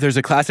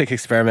a classic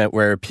experiment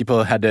where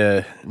people had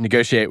to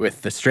negotiate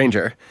with the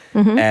stranger.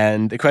 Mm-hmm.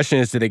 And the question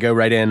is, do they go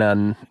right in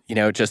on,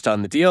 just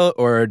on the deal,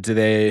 or do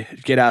they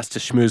get asked to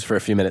schmooze for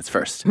a few minutes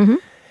first? Mm-hmm.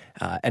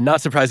 And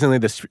not surprisingly,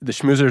 the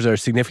schmoozers are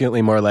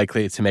significantly more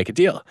likely to make a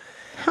deal.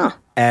 Huh.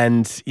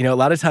 And, a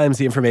lot of times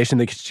the information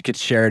that gets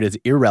shared is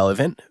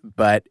irrelevant,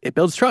 but it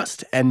builds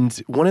trust. And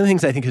one of the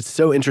things I think is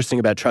so interesting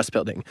about trust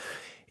building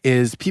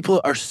is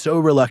people are so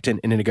reluctant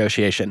in a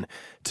negotiation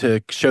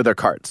to show their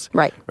cards.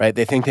 Right.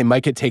 They think they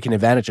might get taken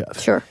advantage of.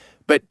 Sure.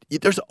 But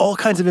there's all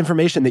kinds of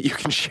information that you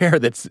can share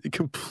that's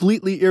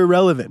completely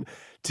irrelevant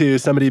to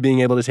somebody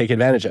being able to take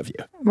advantage of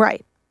you.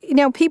 Right.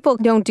 People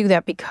don't do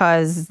that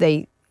because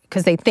they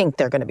think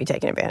they're going to be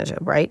taken advantage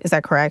of, right? Is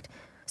that correct?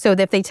 So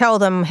if they tell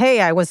them,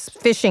 hey, I was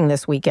fishing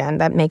this weekend,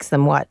 that makes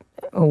them what?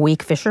 A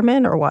weak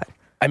fisherman or what?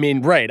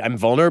 Right. I'm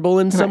vulnerable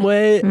in some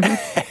way.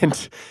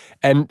 Mm-hmm.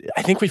 And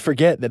I think we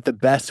forget that the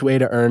best way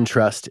to earn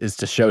trust is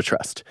to show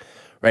trust,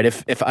 right?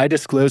 If I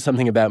disclose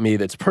something about me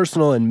that's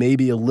personal and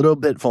maybe a little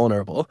bit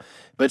vulnerable,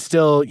 but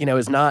still,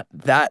 is not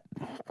that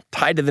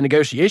tied to the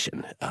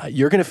negotiation,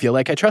 you're going to feel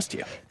like I trust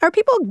you. Are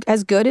people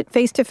as good at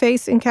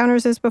face-to-face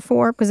encounters as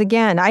before? Because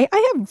again, I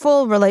have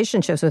full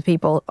relationships with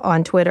people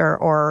on Twitter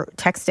or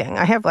texting.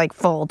 I have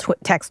full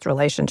text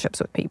relationships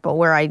with people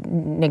where I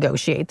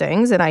negotiate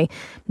things and I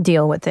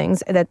deal with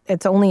things. That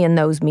it's only in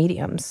those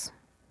mediums.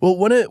 Well,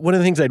 one of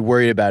the things I'd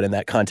worry about in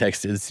that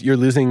context is you're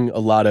losing a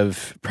lot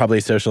of probably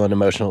social and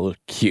emotional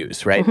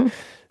cues, right? Mm-hmm.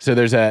 So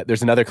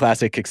there's another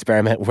classic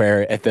experiment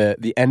where at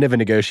the end of a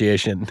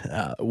negotiation,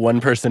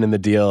 one person in the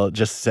deal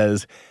just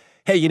says,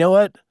 hey, you know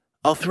what?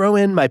 I'll throw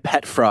in my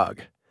pet frog.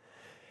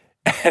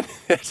 And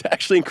it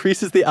actually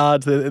increases the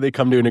odds that they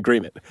come to an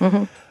agreement.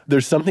 Mm-hmm.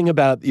 There's something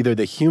about either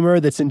the humor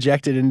that's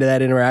injected into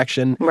that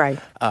interaction, right,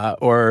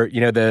 or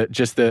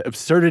the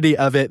absurdity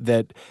of it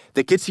that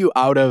gets you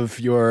out of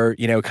your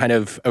kind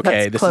of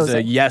this is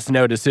a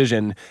yes/no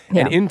decision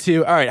and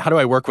into all right, how do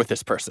I work with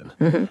this person?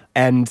 Mm-hmm.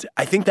 And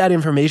I think that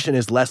information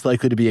is less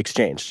likely to be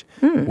exchanged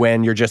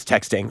when you're just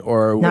texting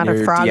or when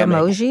you're frog DMing.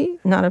 Emoji,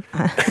 not a.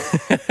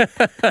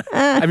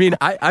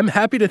 I'm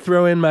happy to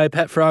throw in my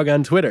pet frog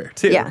on Twitter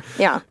too.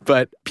 Yeah.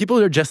 But people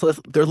are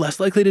they're less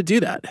likely to do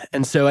that,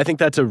 and so I think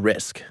that's a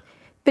risk.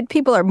 But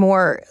people are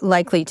more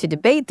likely to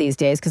debate these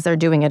days because they're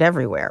doing it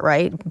everywhere,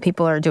 right?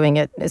 People are doing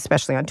it,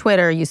 especially on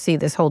Twitter. You see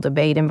this whole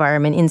debate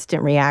environment,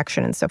 instant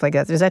reaction and stuff like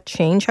that. Does that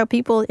change how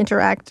people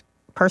interact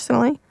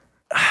personally?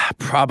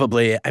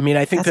 Probably. I mean,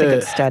 I think that's a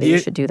good study. You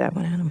should do that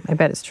one, Adam. I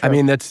bet it's true. I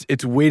mean,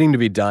 it's waiting to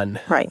be done.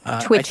 Right.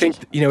 Twitch. I think,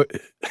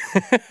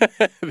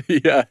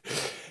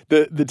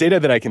 the data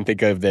that I can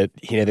think of that,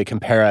 they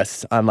compare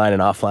us online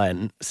and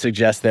offline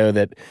suggests, though,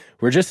 that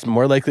we're just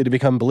more likely to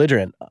become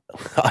belligerent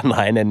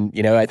online. And,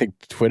 I think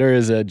Twitter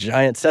is a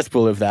giant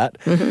cesspool of that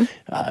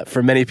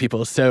for many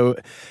people. So,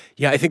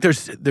 yeah, I think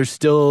there's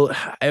still,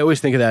 I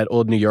always think of that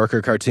old New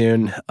Yorker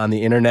cartoon on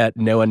the internet,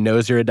 no one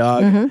knows you're a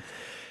dog.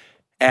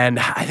 And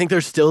I think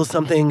there's still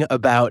something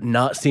about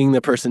not seeing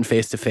the person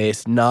face to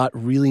face, not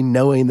really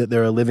knowing that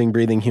they're a living,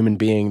 breathing human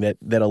being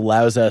that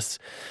allows us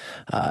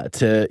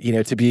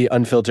to be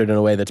unfiltered in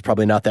a way that's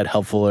probably not that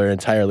helpful or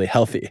entirely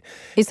healthy.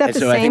 Is that the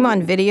same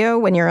on video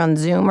when you're on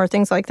Zoom or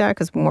things like that?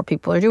 Because more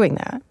people are doing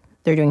that.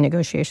 They're doing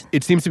negotiations.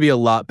 It seems to be a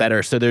lot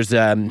better. So there's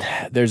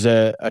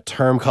a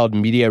term called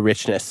media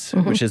richness,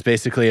 which is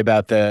basically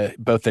about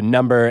both the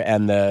number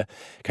and the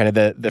kind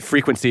of the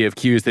frequency of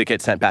cues that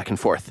get sent back and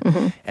forth.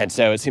 And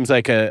so it seems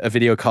like a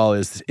video call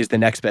is the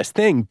next best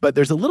thing. But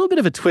there's a little bit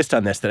of a twist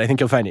on this that I think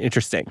you'll find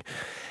interesting.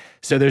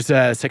 So there's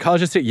a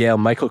psychologist at Yale,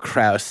 Michael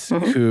Krauss,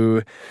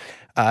 who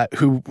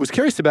was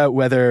curious about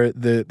whether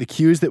the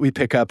cues that we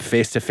pick up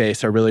face to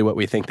face are really what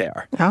we think they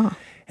are. Oh.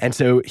 And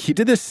so he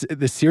did this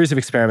series of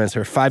experiments,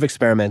 or 5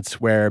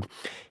 experiments, where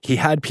he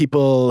had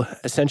people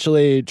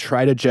essentially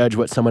try to judge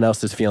what someone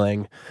else is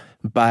feeling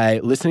by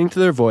listening to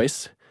their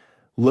voice,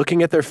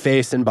 looking at their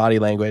face and body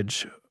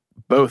language,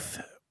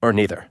 both or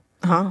neither.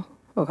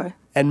 Okay.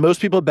 And most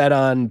people bet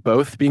on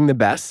both being the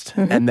best,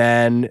 and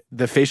then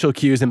the facial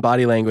cues and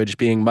body language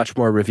being much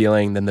more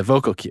revealing than the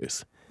vocal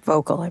cues.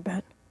 Vocal, I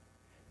bet.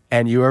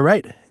 And you are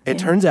right. It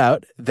turns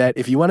out that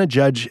if you want to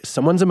judge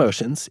someone's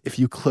emotions, if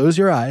you close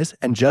your eyes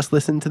and just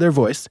listen to their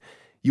voice,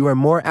 you are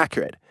more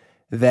accurate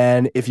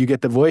than if you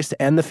get the voice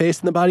and the face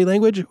and the body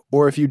language,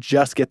 or if you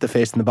just get the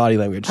face and the body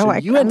language. So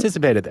you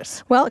anticipated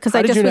this. Well, because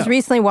I just was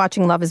recently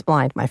watching Love is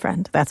Blind, my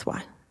friend. That's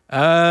why.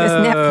 This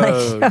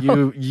Netflix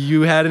show.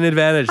 You had an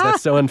advantage.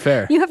 That's so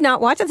unfair. You have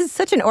not watched it? This is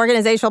such an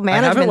organizational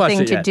management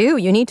thing to do.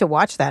 You need to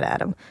watch that,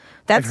 Adam.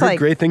 I've heard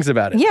great things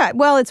about it. Yeah,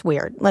 well, it's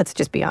weird. Let's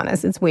just be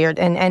honest. It's weird.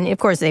 And of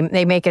course,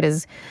 they make it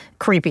as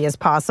creepy as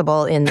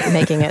possible in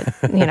making it,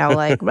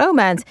 like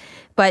romance.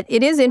 But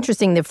it is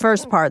interesting, the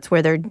first parts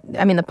where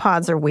the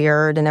pods are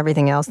weird and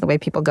everything else, the way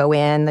people go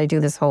in, they do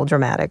this whole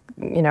dramatic,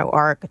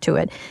 arc to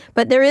it.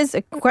 But there is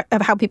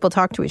of how people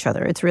talk to each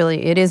other.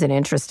 It is an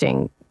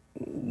interesting,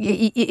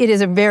 it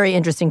is very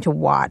interesting to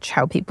watch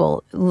how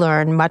people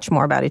learn much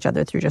more about each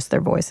other through just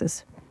their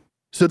voices.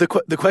 So the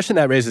question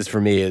that raises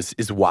for me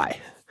is why?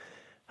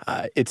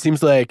 It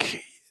seems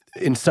like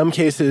in some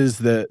cases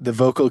the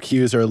vocal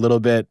cues are a little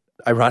bit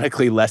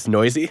ironically less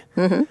noisy.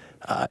 There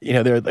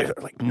are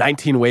like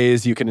 19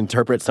 ways you can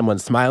interpret someone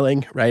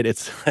smiling, right?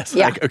 It's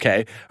like,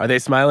 okay, are they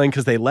smiling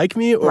because they like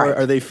me, or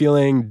are they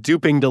feeling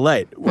duping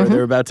delight where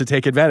they're about to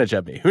take advantage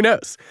of me? Who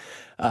knows?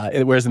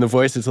 Whereas in the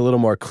voice, it's a little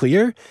more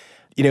clear.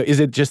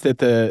 Is it just that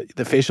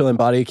the facial and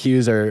body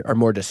cues are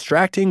more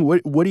distracting?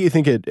 What do you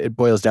think it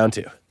boils down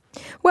to?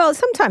 Well,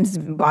 sometimes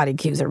body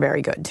cues are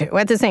very good, too.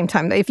 At the same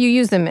time, if you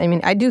use them,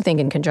 I do think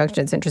in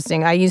conjunction it's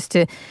interesting. I used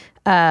to,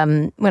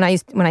 when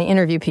I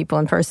interview people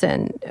in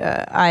person,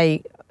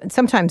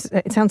 sometimes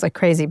it sounds like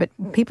crazy, but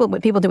what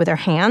people do with their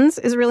hands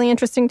is really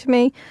interesting to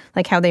me,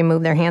 like how they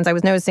move their hands. I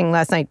was noticing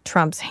last night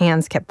Trump's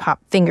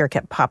finger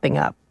kept popping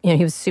up.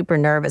 He was super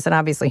nervous, and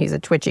obviously he's a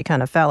twitchy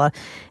kind of fella.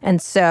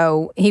 And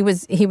so he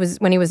was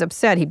when he was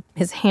upset,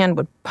 his hand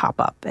would pop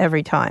up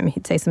every time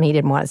he'd say something he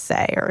didn't want to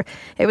say, or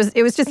it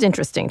was just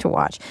interesting to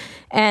watch.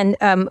 And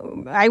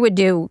I would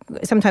do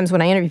sometimes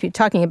when I interview people,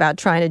 talking about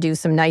trying to do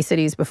some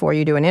niceties before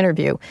you do an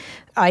interview.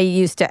 I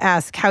used to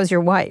ask, "How's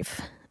your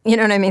wife?" You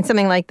know what I mean?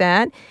 Something like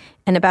that.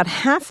 And about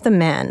half the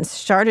men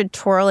started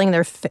twirling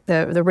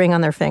the ring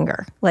on their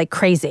finger like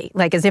crazy,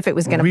 like as if it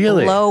was going to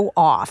blow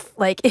off.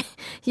 Like,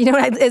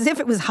 as if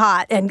it was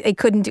hot and they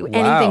couldn't do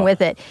anything with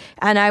it.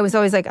 And I was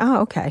always like, oh,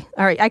 okay.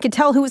 All right. I could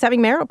tell who was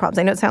having marital problems.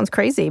 I know it sounds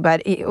crazy,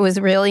 but it was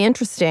really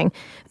interesting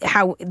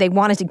how they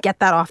wanted to get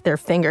that off their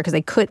finger because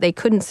they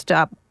couldn't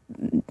stop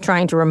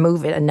trying to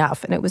remove it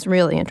enough. And it was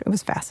it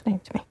was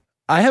fascinating to me.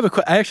 I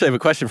actually have a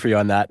question for you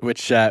on that,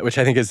 which I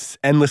think is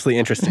endlessly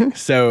interesting.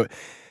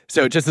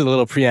 So just as a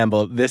little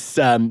preamble, this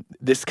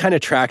kind of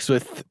tracks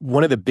with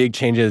one of the big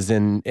changes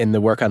in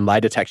the work on lie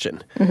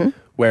detection,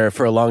 where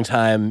for a long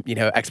time,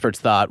 experts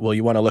thought, well,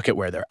 you want to look at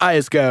where their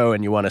eyes go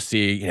and you want to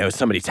see,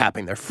 somebody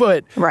tapping their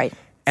foot. Right.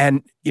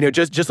 And,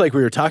 just like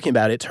we were talking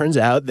about, it turns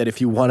out that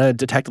if you want to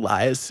detect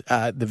lies,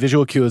 the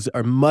visual cues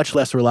are much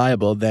less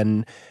reliable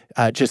than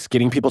just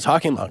getting people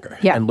talking longer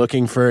and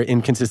looking for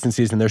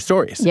inconsistencies in their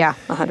stories. Yeah,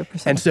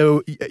 100%. And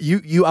so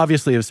you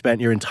obviously have spent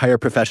your entire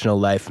professional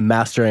life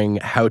mastering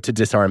how to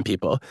disarm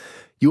people.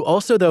 You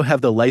also, though,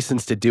 have the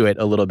license to do it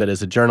a little bit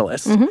as a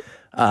journalist.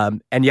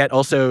 And yet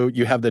also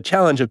you have the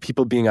challenge of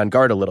people being on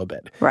guard a little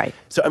bit. Right.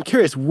 So I'm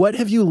curious, what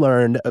have you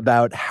learned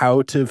about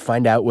how to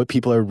find out what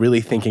people are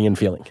really thinking and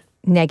feeling?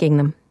 Negging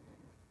them.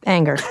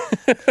 Anger.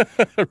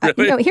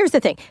 Really? Here's the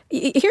thing.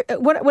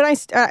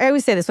 I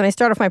always say this. When I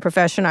start off my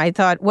profession, I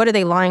thought, what are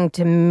they lying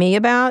to me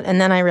about? And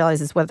then I realized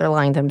it's what they're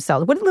lying to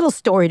themselves. What little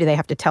story do they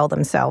have to tell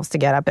themselves to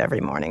get up every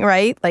morning,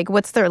 right? Like,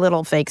 what's their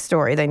little fake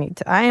story they need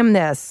to, I am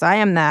this, I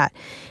am that.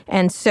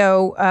 And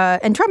so,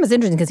 and Trump is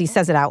interesting because he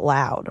says it out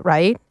loud,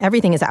 right?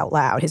 Everything is out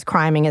loud. His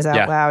criming is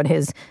out loud.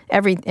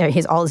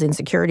 All his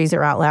insecurities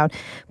are out loud.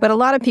 But a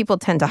lot of people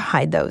tend to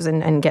hide those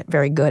and get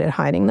very good at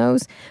hiding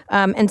those.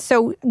 And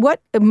so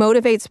what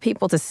motivates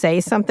people to say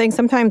something?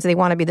 Sometimes they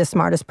want to be the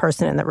smartest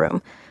person in the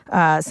room.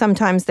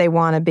 Sometimes they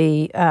want to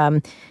be,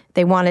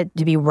 they want it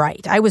to be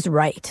right. I was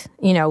right.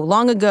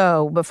 Long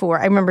ago before,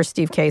 I remember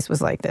Steve Case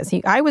was like this.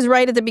 I was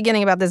right at the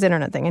beginning about this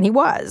internet thing, and he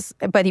was,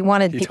 but he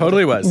wanted people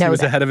totally to was. know He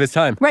was that. ahead of his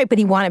time. Right, but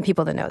he wanted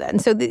people to know that.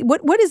 And so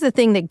what is the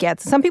thing that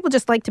gets, some people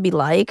just like to be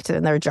liked,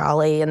 and they're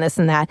jolly, and this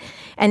and that.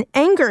 And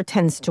anger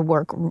tends to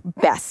work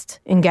best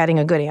in getting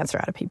a good answer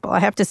out of people, I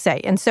have to say.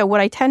 And so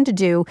what I tend to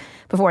do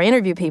before I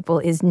interview people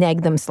is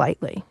neg them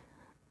slightly.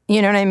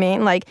 You know what I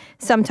mean? Like,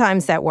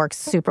 sometimes that works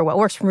super well. It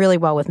works really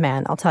well with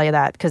men, I'll tell you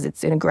that, because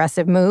it's an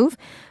aggressive move.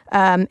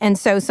 And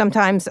so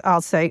sometimes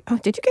I'll say, oh,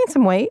 did you gain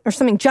some weight? Or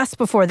something just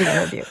before the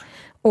interview.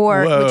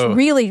 Or, Whoa, which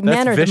really,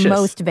 men are vicious. the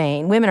most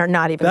vain. Women are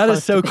not even That close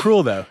is so to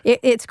cruel, though.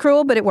 It's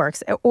cruel, but it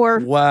works. Or,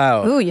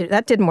 Wow. ooh,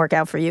 that didn't work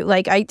out for you.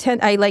 Like, I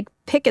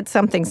pick at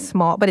something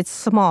small, but it's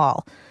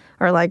small.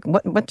 Or like,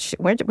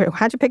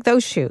 how'd you pick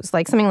those shoes?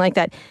 Like, something like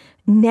that.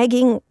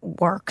 Negging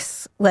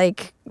works.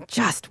 Like,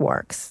 just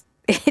works.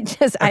 It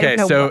just, I don't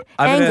know. So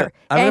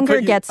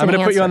anger gets an I'm going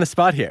to put you answer. on the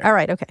spot here. All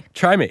right, okay.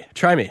 Try me.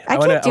 I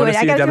can't do it.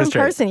 I got to do it in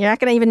person. You're not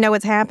going to even know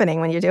what's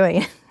happening when you're doing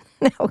it.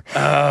 No.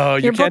 Oh,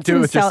 you Your can't book do it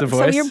didn't with just the sell-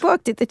 voice? So your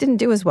book, it didn't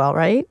do as well,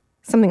 right?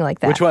 Something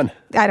like that. Which one?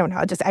 I don't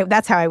know.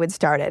 That's how I would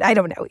start it. I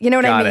don't know. You know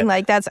what Got I mean? it.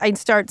 Like, I'd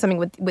start something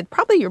with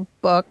probably your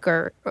book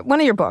or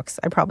one of your books.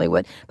 I probably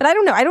would. But I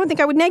don't know. I don't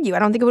think I would neg you. I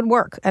don't think it would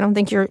work. I don't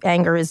think your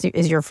anger is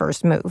your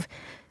first move.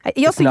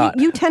 You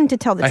tend to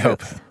tell the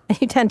truth.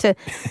 You tend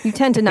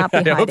to not be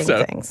hiding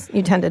things.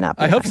 You tend to not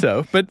be I hope hiding.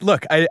 so. But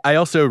look, I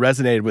also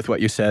resonated with what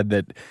you said,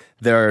 that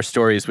there are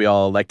stories we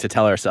all like to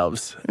tell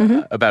ourselves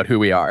about who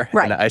we are.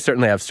 Right. And I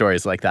certainly have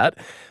stories like that.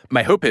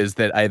 My hope is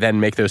that I then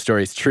make those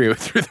stories true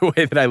through the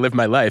way that I live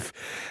my life.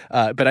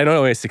 But I don't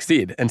always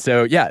succeed. And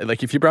so, yeah,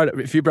 like if you brought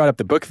up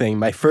the book thing,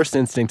 my first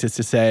instinct is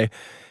to say,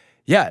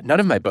 yeah, none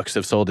of my books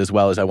have sold as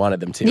well as I wanted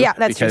them to. Yeah,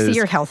 that's true. So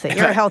you're healthy.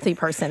 You're a healthy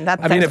person.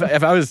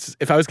 If I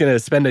was going to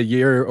spend a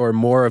year or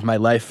more of my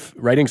life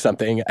writing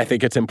something, I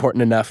think it's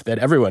important enough that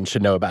everyone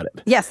should know about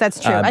it. Yes,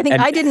 that's true. I think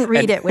I didn't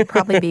read it would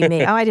probably be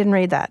me. Oh, I didn't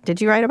read that. Did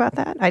you write about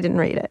that? I didn't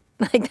read it.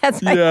 Like,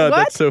 that's like, yeah, what?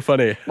 That's so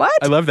funny. What?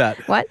 I love that.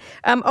 What?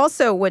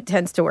 Also, what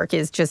tends to work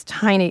is just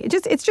tiny.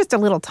 It's just a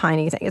little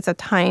tiny thing. It's a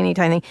tiny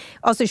thing.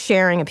 Also,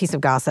 sharing a piece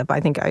of gossip.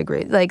 I think I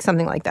agree. Like,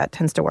 something like that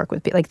tends to work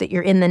with people. Like, that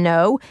you're in the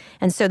know,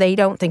 and so they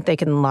don't think they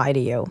can lie to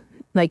you.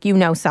 Like, you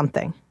know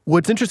something.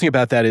 What's interesting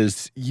about that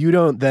is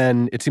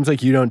it seems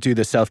like you don't do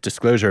the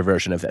self-disclosure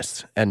version of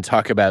this and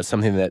talk about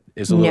something that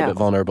is a little bit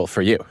vulnerable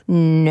for you.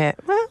 No.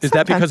 Well, is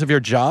that because of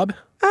your job?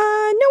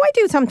 No, I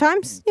do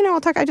sometimes.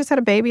 I just had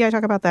a baby. I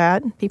talk about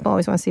that. People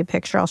always want to see a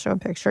picture. I'll show a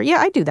picture. Yeah,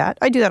 I do that.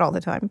 I do that all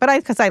the time. But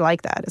because I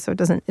like that. So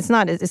it's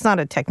not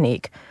a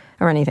technique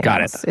or anything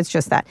else. It's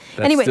just that.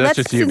 Anyway, that's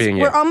just you being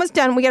you. We're almost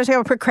done. We got to talk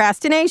about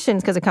procrastination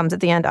because it comes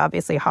at the end,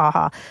 obviously. Ha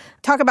ha.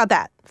 Talk about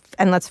that.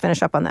 And let's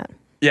finish up on that.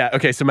 Yeah,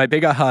 okay, so my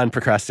big aha on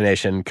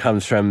procrastination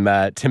comes from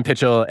Tim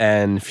Pitchell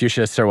and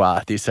Fuchsia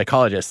Sarwar, these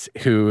psychologists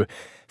who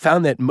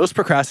found that most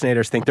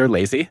procrastinators think they're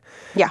lazy.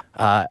 Yeah.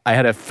 I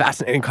had a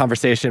fascinating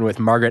conversation with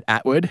Margaret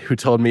Atwood, who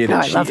told me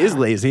that she is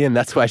lazy, and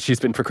that's why she's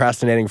been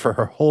procrastinating for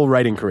her whole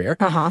writing career.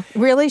 Uh-huh.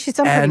 Really? She's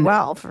done pretty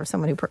well for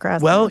someone who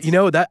procrastinates.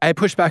 Well, that I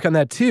pushed back on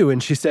that too,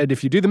 and she said,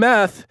 if you do the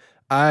math,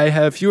 I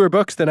have fewer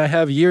books than I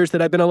have years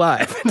that I've been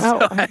alive. And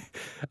so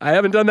I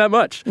haven't done that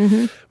much,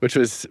 which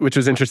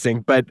was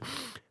interesting. But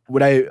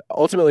what I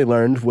ultimately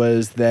learned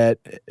was that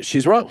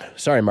she's wrong.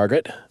 Sorry,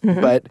 Margaret.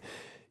 But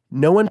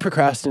no one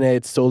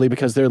procrastinates solely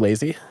because they're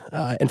lazy.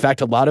 In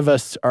fact, a lot of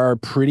us are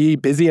pretty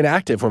busy and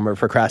active when we're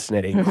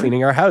procrastinating,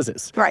 cleaning our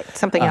houses. Right,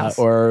 something else.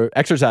 Or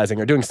exercising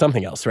or doing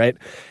something else, right?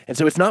 And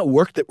so it's not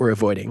work that we're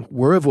avoiding.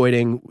 We're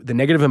avoiding the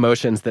negative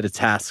emotions that a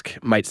task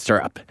might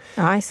stir up.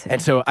 Oh, I see.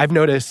 And so I've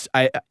noticed,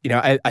 I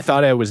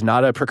thought I was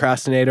not a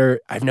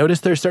procrastinator. I've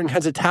noticed there's certain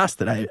kinds of tasks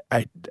that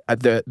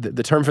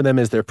the term for them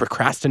is they're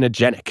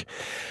procrastinogenic.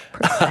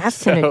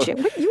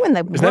 Procrastinogenic? What you and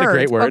the word? Isn't that a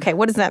great word? Okay,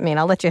 what does that mean?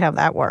 I'll let you have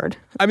that word.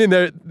 I mean,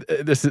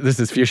 this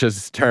is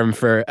Fuchsia's term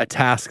for a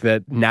task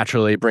that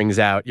naturally brings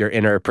out your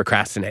inner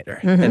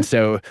procrastinator. And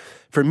so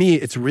for me,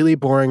 it's really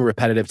boring,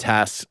 repetitive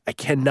tasks. I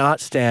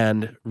cannot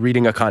stand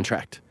reading a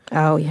contract.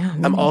 Oh, yeah.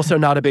 I'm also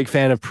not a big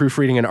fan of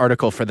proofreading an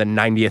article for the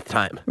 90th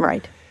time.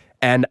 Right.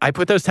 And I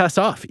put those tasks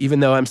off,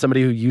 even though I'm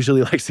somebody who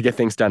usually likes to get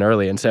things done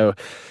early. And so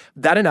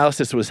that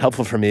analysis was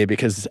helpful for me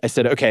because I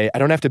said, okay, I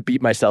don't have to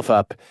beat myself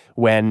up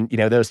when,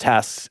 those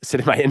tasks sit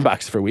in my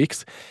inbox for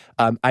weeks.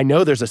 I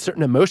know there's a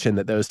certain emotion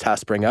that those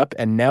tasks bring up.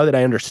 And now that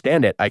I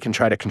understand it, I can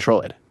try to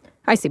control it.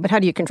 I see. But how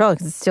do you control it?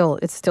 Because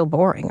it's still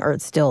boring, or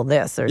it's still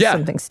this, or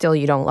something still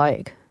you don't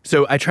like.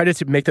 So I try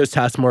to make those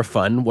tasks more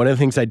fun. One of the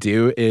things I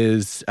do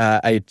is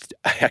I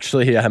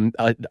actually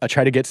I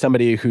try to get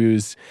somebody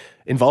who's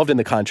involved in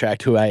the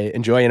contract who I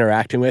enjoy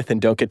interacting with and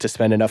don't get to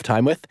spend enough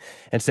time with,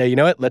 and say, you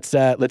know what, let's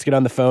get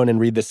on the phone and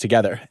read this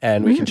together,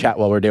 and we can chat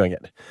while we're doing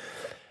it.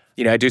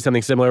 I do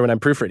something similar when I'm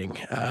proofreading.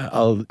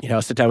 I'll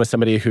sit down with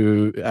somebody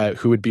who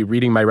would be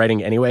reading my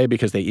writing anyway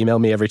because they email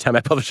me every time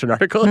I publish an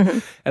article,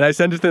 and I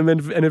send it to them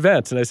in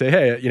advance, and I say,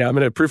 hey, I'm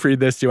going to proofread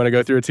this. Do you want to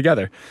go through it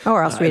together? Oh,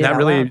 or else read it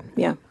out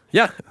loud.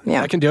 Yeah,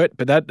 I can do it,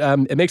 but that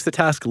it makes the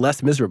task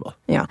less miserable.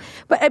 Yeah,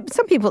 but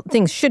some people,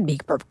 things should be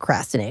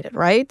procrastinated,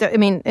 right? I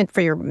mean,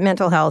 for your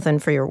mental health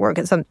and for your work.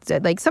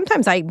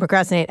 Sometimes I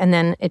procrastinate and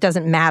then it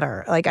doesn't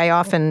matter. Like, I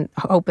often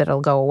hope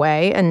it'll go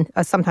away, and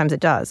sometimes it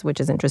does,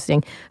 which is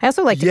interesting. I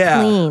also like to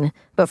clean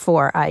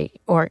before I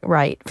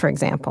write, for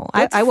example.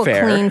 I will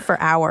clean for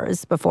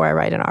hours before I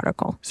write an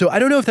article. So I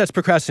don't know if that's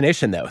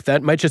procrastination, though.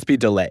 That might just be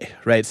delay,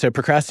 right? So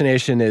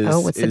procrastination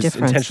is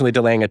intentionally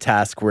delaying a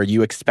task where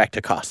you expect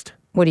a cost.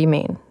 What do you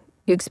mean?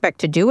 You expect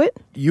to do it?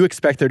 You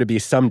expect there to be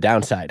some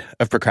downside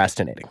of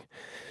procrastinating.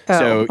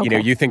 So,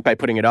 you think by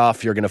putting it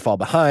off, you're going to fall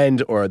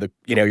behind, or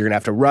you're going to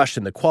have to rush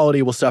and the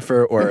quality will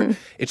suffer, or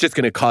it's just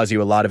going to cause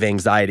you a lot of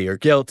anxiety or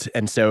guilt.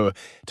 And so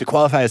to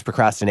qualify as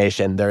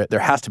procrastination, there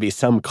has to be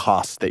some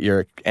cost that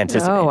you're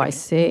anticipating. Oh, I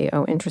see.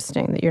 Oh,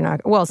 interesting that you're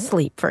not... Well,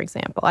 sleep, for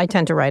example. I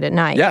tend to write at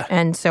night. Yeah.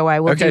 And so I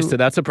will so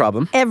that's a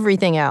problem.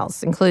 Everything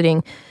else,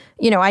 including...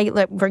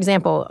 for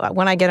example,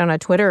 when I get on a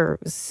Twitter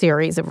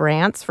series of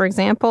rants, for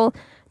example,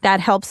 that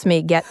helps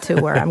me get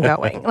to where I'm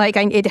going.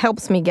 It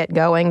helps me get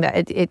going.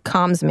 That it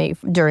calms me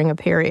during a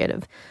period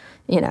of,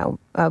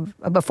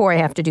 before I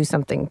have to do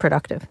something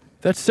productive.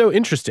 That's so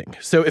interesting.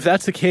 So if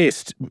that's the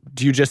case,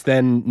 do you just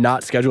then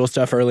not schedule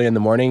stuff early in the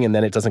morning and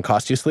then it doesn't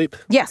cost you sleep?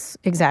 Yes,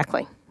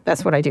 exactly.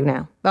 That's what I do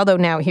now. Although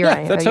now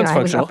I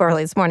was up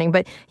early this morning,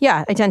 but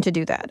yeah, I tend to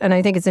do that, and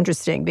I think it's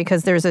interesting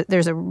because there's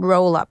a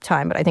roll-up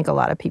time, but I think a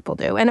lot of people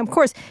do. And of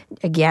course,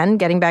 again,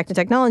 getting back to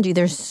technology,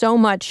 there's so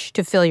much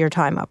to fill your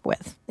time up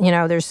with.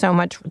 There's so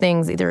much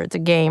things. Either it's a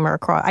game or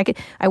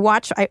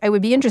I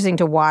would be interesting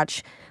to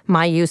watch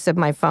my use of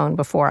my phone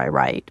before I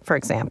write, for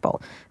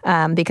example,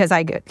 because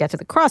I get to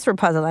the crossword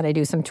puzzle and I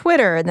do some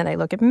Twitter and then I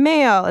look at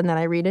mail and then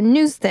I read a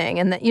news thing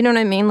and you know what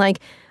I mean?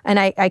 And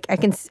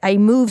I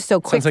move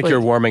so quickly. Sounds like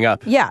you're warming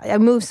up. Yeah, I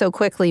move so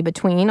quickly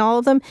between all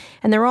of them,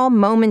 and they're all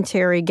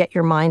momentary, get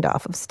your mind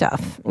off of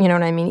stuff. You know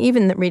what I mean?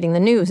 Even reading the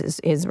news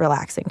is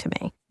relaxing to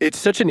me. It's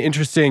such an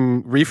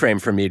interesting reframe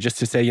for me just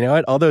to say, you know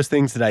what, all those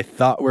things that I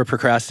thought were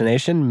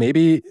procrastination,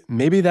 maybe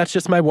that's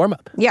just my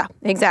warm-up. Yeah,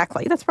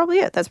 exactly. That's probably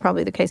it. That's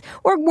probably the case.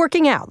 Or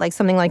working out, like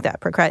something like that.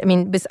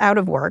 Out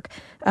of work,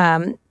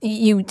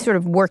 you sort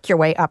of work your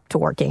way up to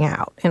working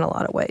out in a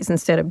lot of ways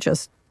instead of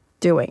just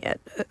doing it.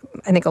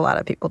 I think a lot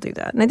of people do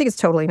that. And I think it's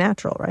totally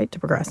natural, right, to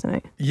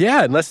procrastinate.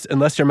 Yeah,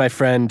 unless you're my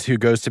friend who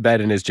goes to bed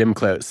in his gym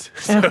clothes.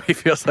 So he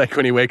feels like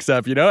when he wakes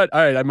up, you know what?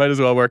 All right, I might as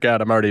well work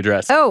out. I'm already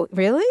dressed. Oh,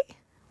 really?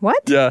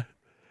 What? Yeah.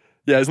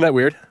 Yeah, isn't that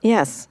weird?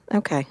 Yes.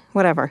 Okay,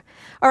 whatever.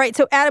 All right,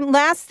 so Adam,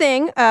 last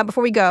thing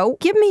before we go,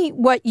 give me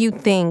what you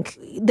think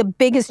the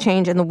biggest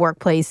change in the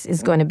workplace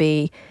is going to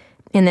be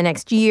in the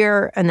next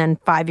year and then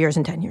 5 years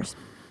and 10 years.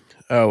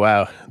 Oh,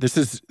 wow. This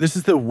is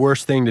the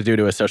worst thing to do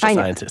to a social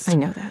scientist. I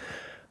know that.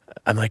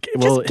 I'm like,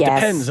 well, it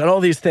depends on all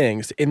these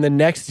things. In the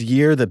next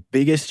year, the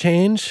biggest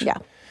change? Yeah.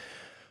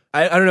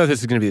 I don't know if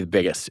this is going to be the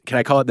biggest. Can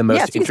I call it the most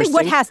interesting? Yes, you can say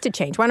what has to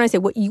change. Why don't I say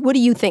what do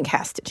you think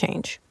has to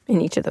change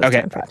in each of those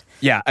time frames?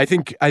 Yeah, I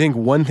think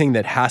one thing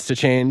that has to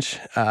change,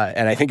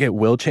 and I think it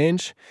will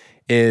change,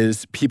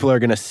 is people are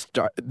going to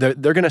start. They're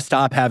going to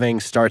stop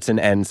having starts and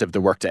ends of the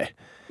workday.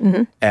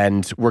 Mm-hmm.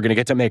 And we're going to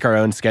get to make our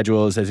own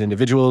schedules as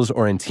individuals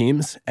or in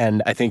teams.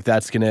 And I think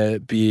that's going to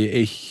be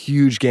a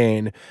huge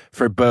gain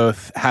for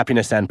both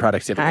happiness and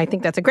productivity. I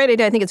think that's a great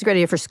idea. I think it's a great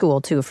idea for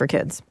school, too, for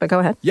kids. But go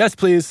ahead. Yes,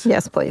 please.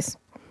 Yes, please.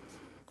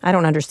 I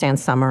don't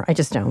understand summer. I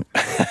just don't.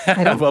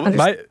 I don't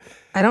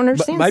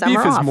understand my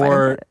summer beef is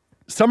more...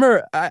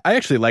 Summer, I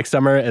actually like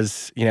summer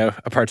as,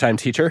 a part-time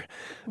teacher.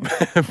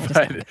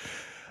 But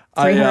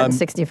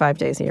 365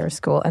 days a year of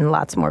school and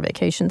lots more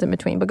vacations in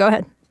between. But go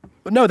ahead.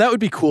 No, that would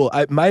be cool.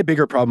 My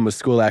bigger problem with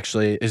school,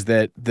 actually, is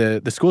that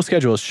the school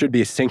schedule should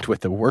be synced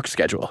with the work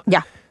schedule.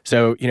 Yeah.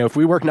 So, if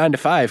we work 9 to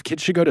 5,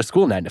 kids should go to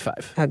school 9 to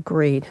 5.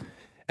 Agreed.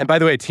 And by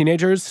the way,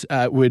 teenagers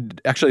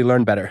would actually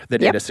learn better, the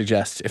data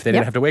suggests, if they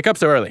didn't have to wake up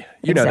so early.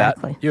 You know that.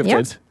 You have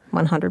kids.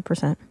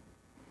 100%.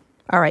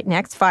 All right,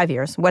 next, 5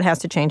 years. What has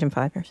to change in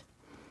 5 years?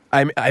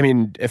 I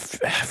mean,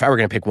 if I were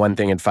going to pick one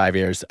thing in 5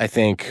 years, I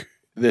think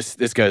this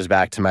goes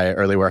back to my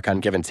early work on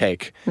give and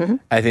take. Mm-hmm.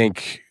 I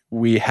think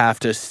we have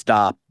to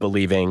stop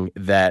believing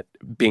that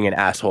being an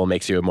asshole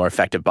makes you a more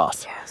effective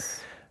boss.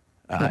 Yes.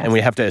 And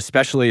we have to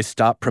especially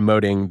stop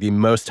promoting the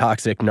most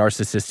toxic,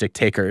 narcissistic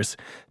takers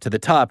to the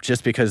top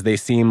just because they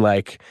seem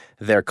like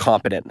they're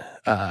competent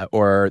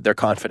or they're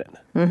confident.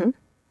 Mm-hmm.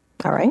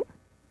 All right.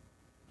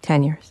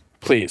 10 years.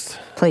 Please.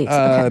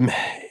 Okay.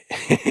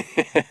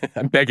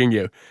 I'm begging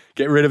you,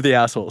 get rid of the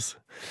assholes.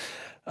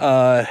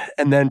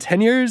 And then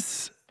 10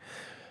 years,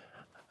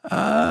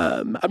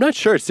 I'm not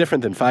sure it's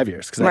different than 5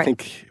 years because I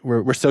think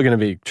we're still going to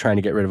be trying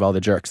to get rid of all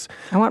the jerks.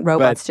 I want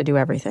robots to do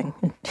everything.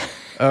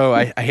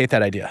 I hate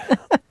that idea.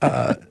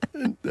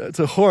 It's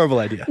a horrible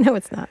idea. No,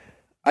 it's not.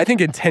 I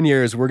think in 10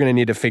 years, we're going to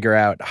need to figure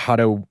out how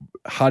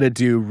to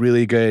do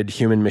really good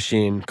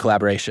human-machine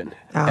collaboration.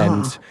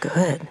 Oh,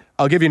 good.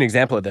 I'll give you an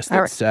example of this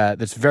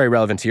that's very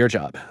relevant to your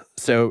job.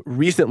 So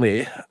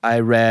recently, I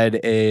read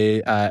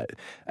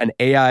an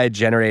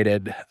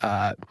AI-generated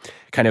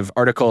kind of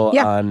article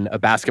on a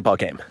basketball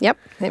game. Yep,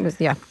 it was,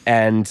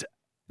 And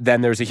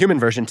then there's a human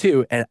version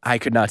too, and I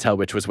could not tell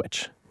which was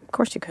which. Of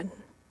course you couldn't.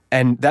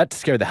 And that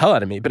scared the hell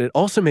out of me. But it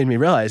also made me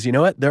realize, you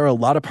know what? There are a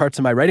lot of parts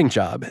of my writing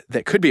job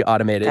that could be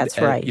automated. That's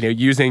right.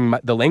 Using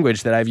the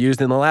language that I've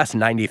used in the last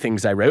 90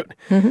 things I wrote.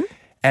 Mm-hmm.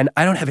 And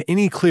I don't have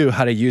any clue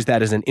how to use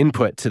that as an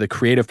input to the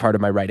creative part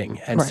of my writing.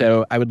 And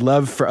so I would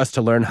love for us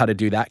to learn how to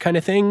do that kind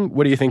of thing.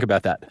 What do you think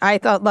about that?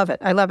 Love it.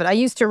 I love it. I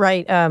used to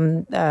write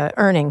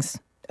earnings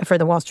for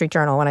the Wall Street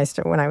Journal when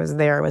I was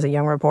there. I was a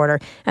young reporter.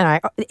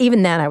 And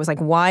even then I was like,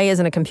 why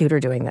isn't a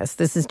computer doing this?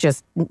 This is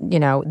just,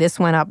 this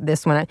went up,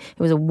 this went up. It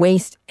was a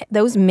waste.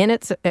 Those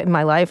minutes in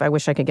my life, I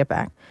wish I could get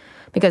back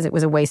because it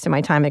was a waste of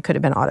my time. It could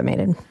have been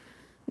automated.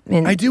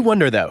 And I do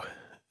wonder though.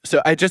 So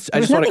I just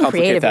want to complicate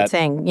creative that. With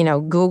saying,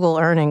 Google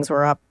earnings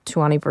were up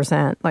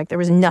 20%. Like there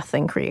was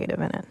nothing creative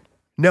in it.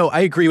 No,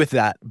 I agree with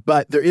that.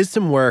 But there is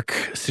some work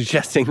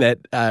suggesting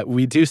that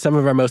we do some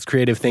of our most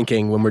creative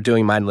thinking when we're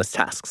doing mindless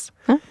tasks.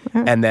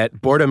 And that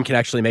boredom can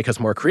actually make us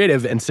more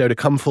creative. And so to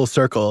come full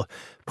circle,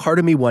 part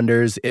of me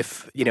wonders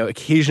if,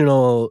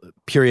 occasional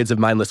periods of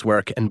mindless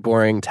work and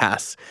boring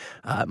tasks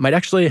might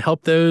actually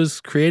help those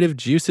creative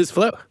juices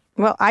flow.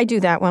 Well, I do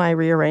that when I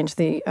rearrange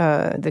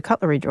the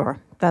cutlery drawer.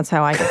 That's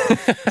how I do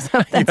it.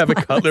 So you have a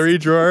cutlery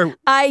drawer?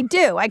 I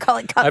do. I call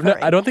it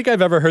cutlery. I don't think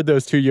I've ever heard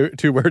those two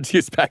words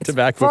used back to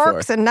back before.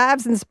 Forks and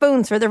knives and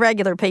spoons for the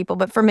regular people,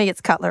 but for me, it's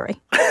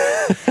cutlery.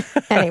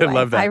 Anyway, I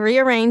love that. I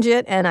rearrange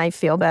it and I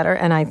feel better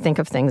and I think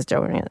of things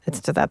during it.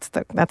 That's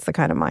the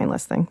kind of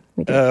mindless thing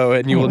we do. Oh,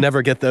 and you will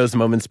never get those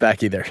moments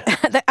back either.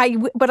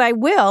 But I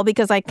will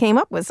because I came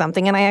up with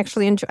something and I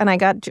actually I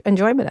got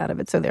enjoyment out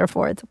of it. So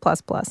therefore, it's a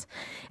plus.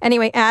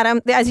 Anyway,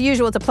 Adam, as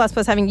usual, it's a plus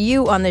having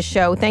you on this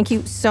show. Thank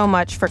you so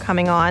much for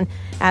coming on.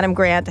 Adam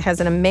Grant has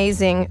an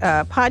amazing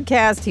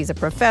podcast. He's a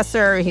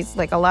professor. He's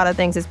like a lot of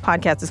things. His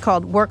podcast is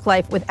called Work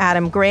Life with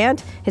Adam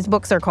Grant. His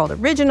books are called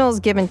Originals,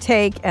 Give and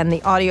Take, and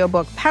the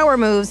audiobook Power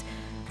Moves.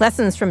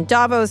 Lessons from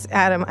Davos.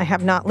 Adam, I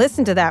have not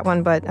listened to that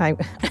one, but I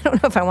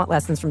don't know if I want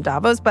lessons from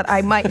Davos, but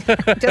I might.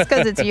 Just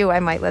because it's you,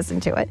 I might listen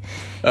to it.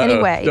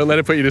 Anyway. Don't let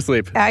it put you to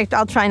sleep.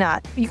 I'll try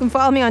not. You can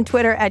follow me on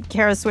Twitter at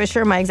Kara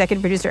Swisher. My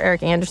executive producer,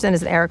 Eric Anderson,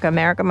 is at Erica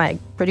America. My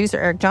producer,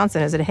 Eric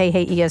Johnson, is at Hey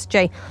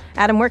ESJ.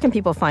 Adam, where can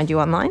people find you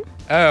online?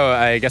 Oh,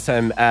 I guess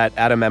I'm at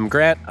Adam M.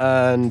 Grant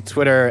on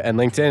Twitter and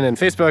LinkedIn and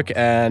Facebook,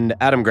 and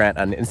Adam Grant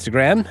on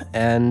Instagram,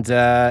 and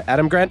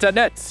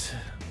adamgrant.net.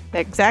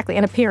 Exactly,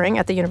 and appearing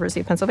at the University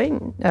of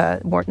Pennsylvania,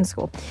 Wharton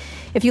School.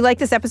 If you like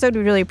this episode,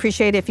 we'd really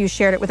appreciate it if you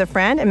shared it with a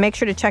friend, and make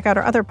sure to check out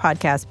our other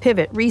podcasts,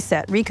 Pivot,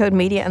 Reset, Recode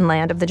Media, and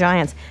Land of the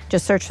Giants.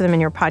 Just search for them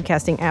in your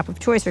podcasting app of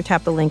choice or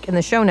tap the link in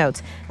the show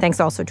notes. Thanks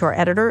also to our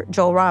editor,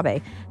 Joel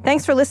Rabe.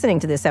 Thanks for listening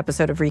to this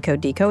episode of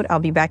Recode Decode. I'll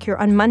be back here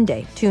on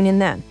Monday. Tune in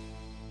then.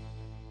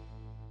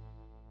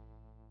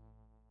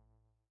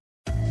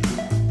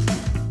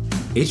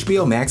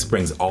 HBO Max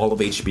brings all of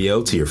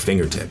HBO to your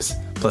fingertips,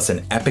 plus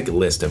an epic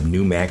list of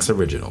new Max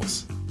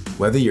originals.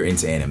 Whether you're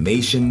into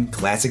animation,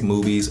 classic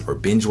movies, or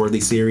binge-worthy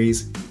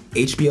series,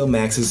 HBO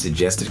Max's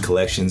suggested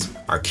collections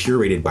are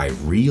curated by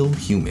real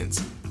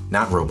humans,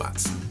 not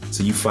robots,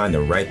 so you find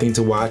the right thing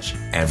to watch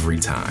every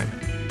time.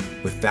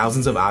 With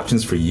thousands of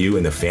options for you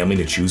and the family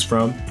to choose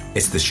from,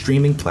 it's the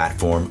streaming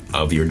platform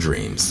of your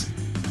dreams.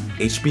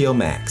 HBO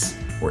Max,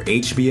 where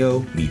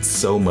HBO meets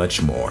so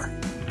much more.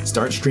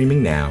 Start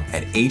streaming now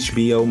at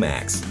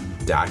hbomax.com.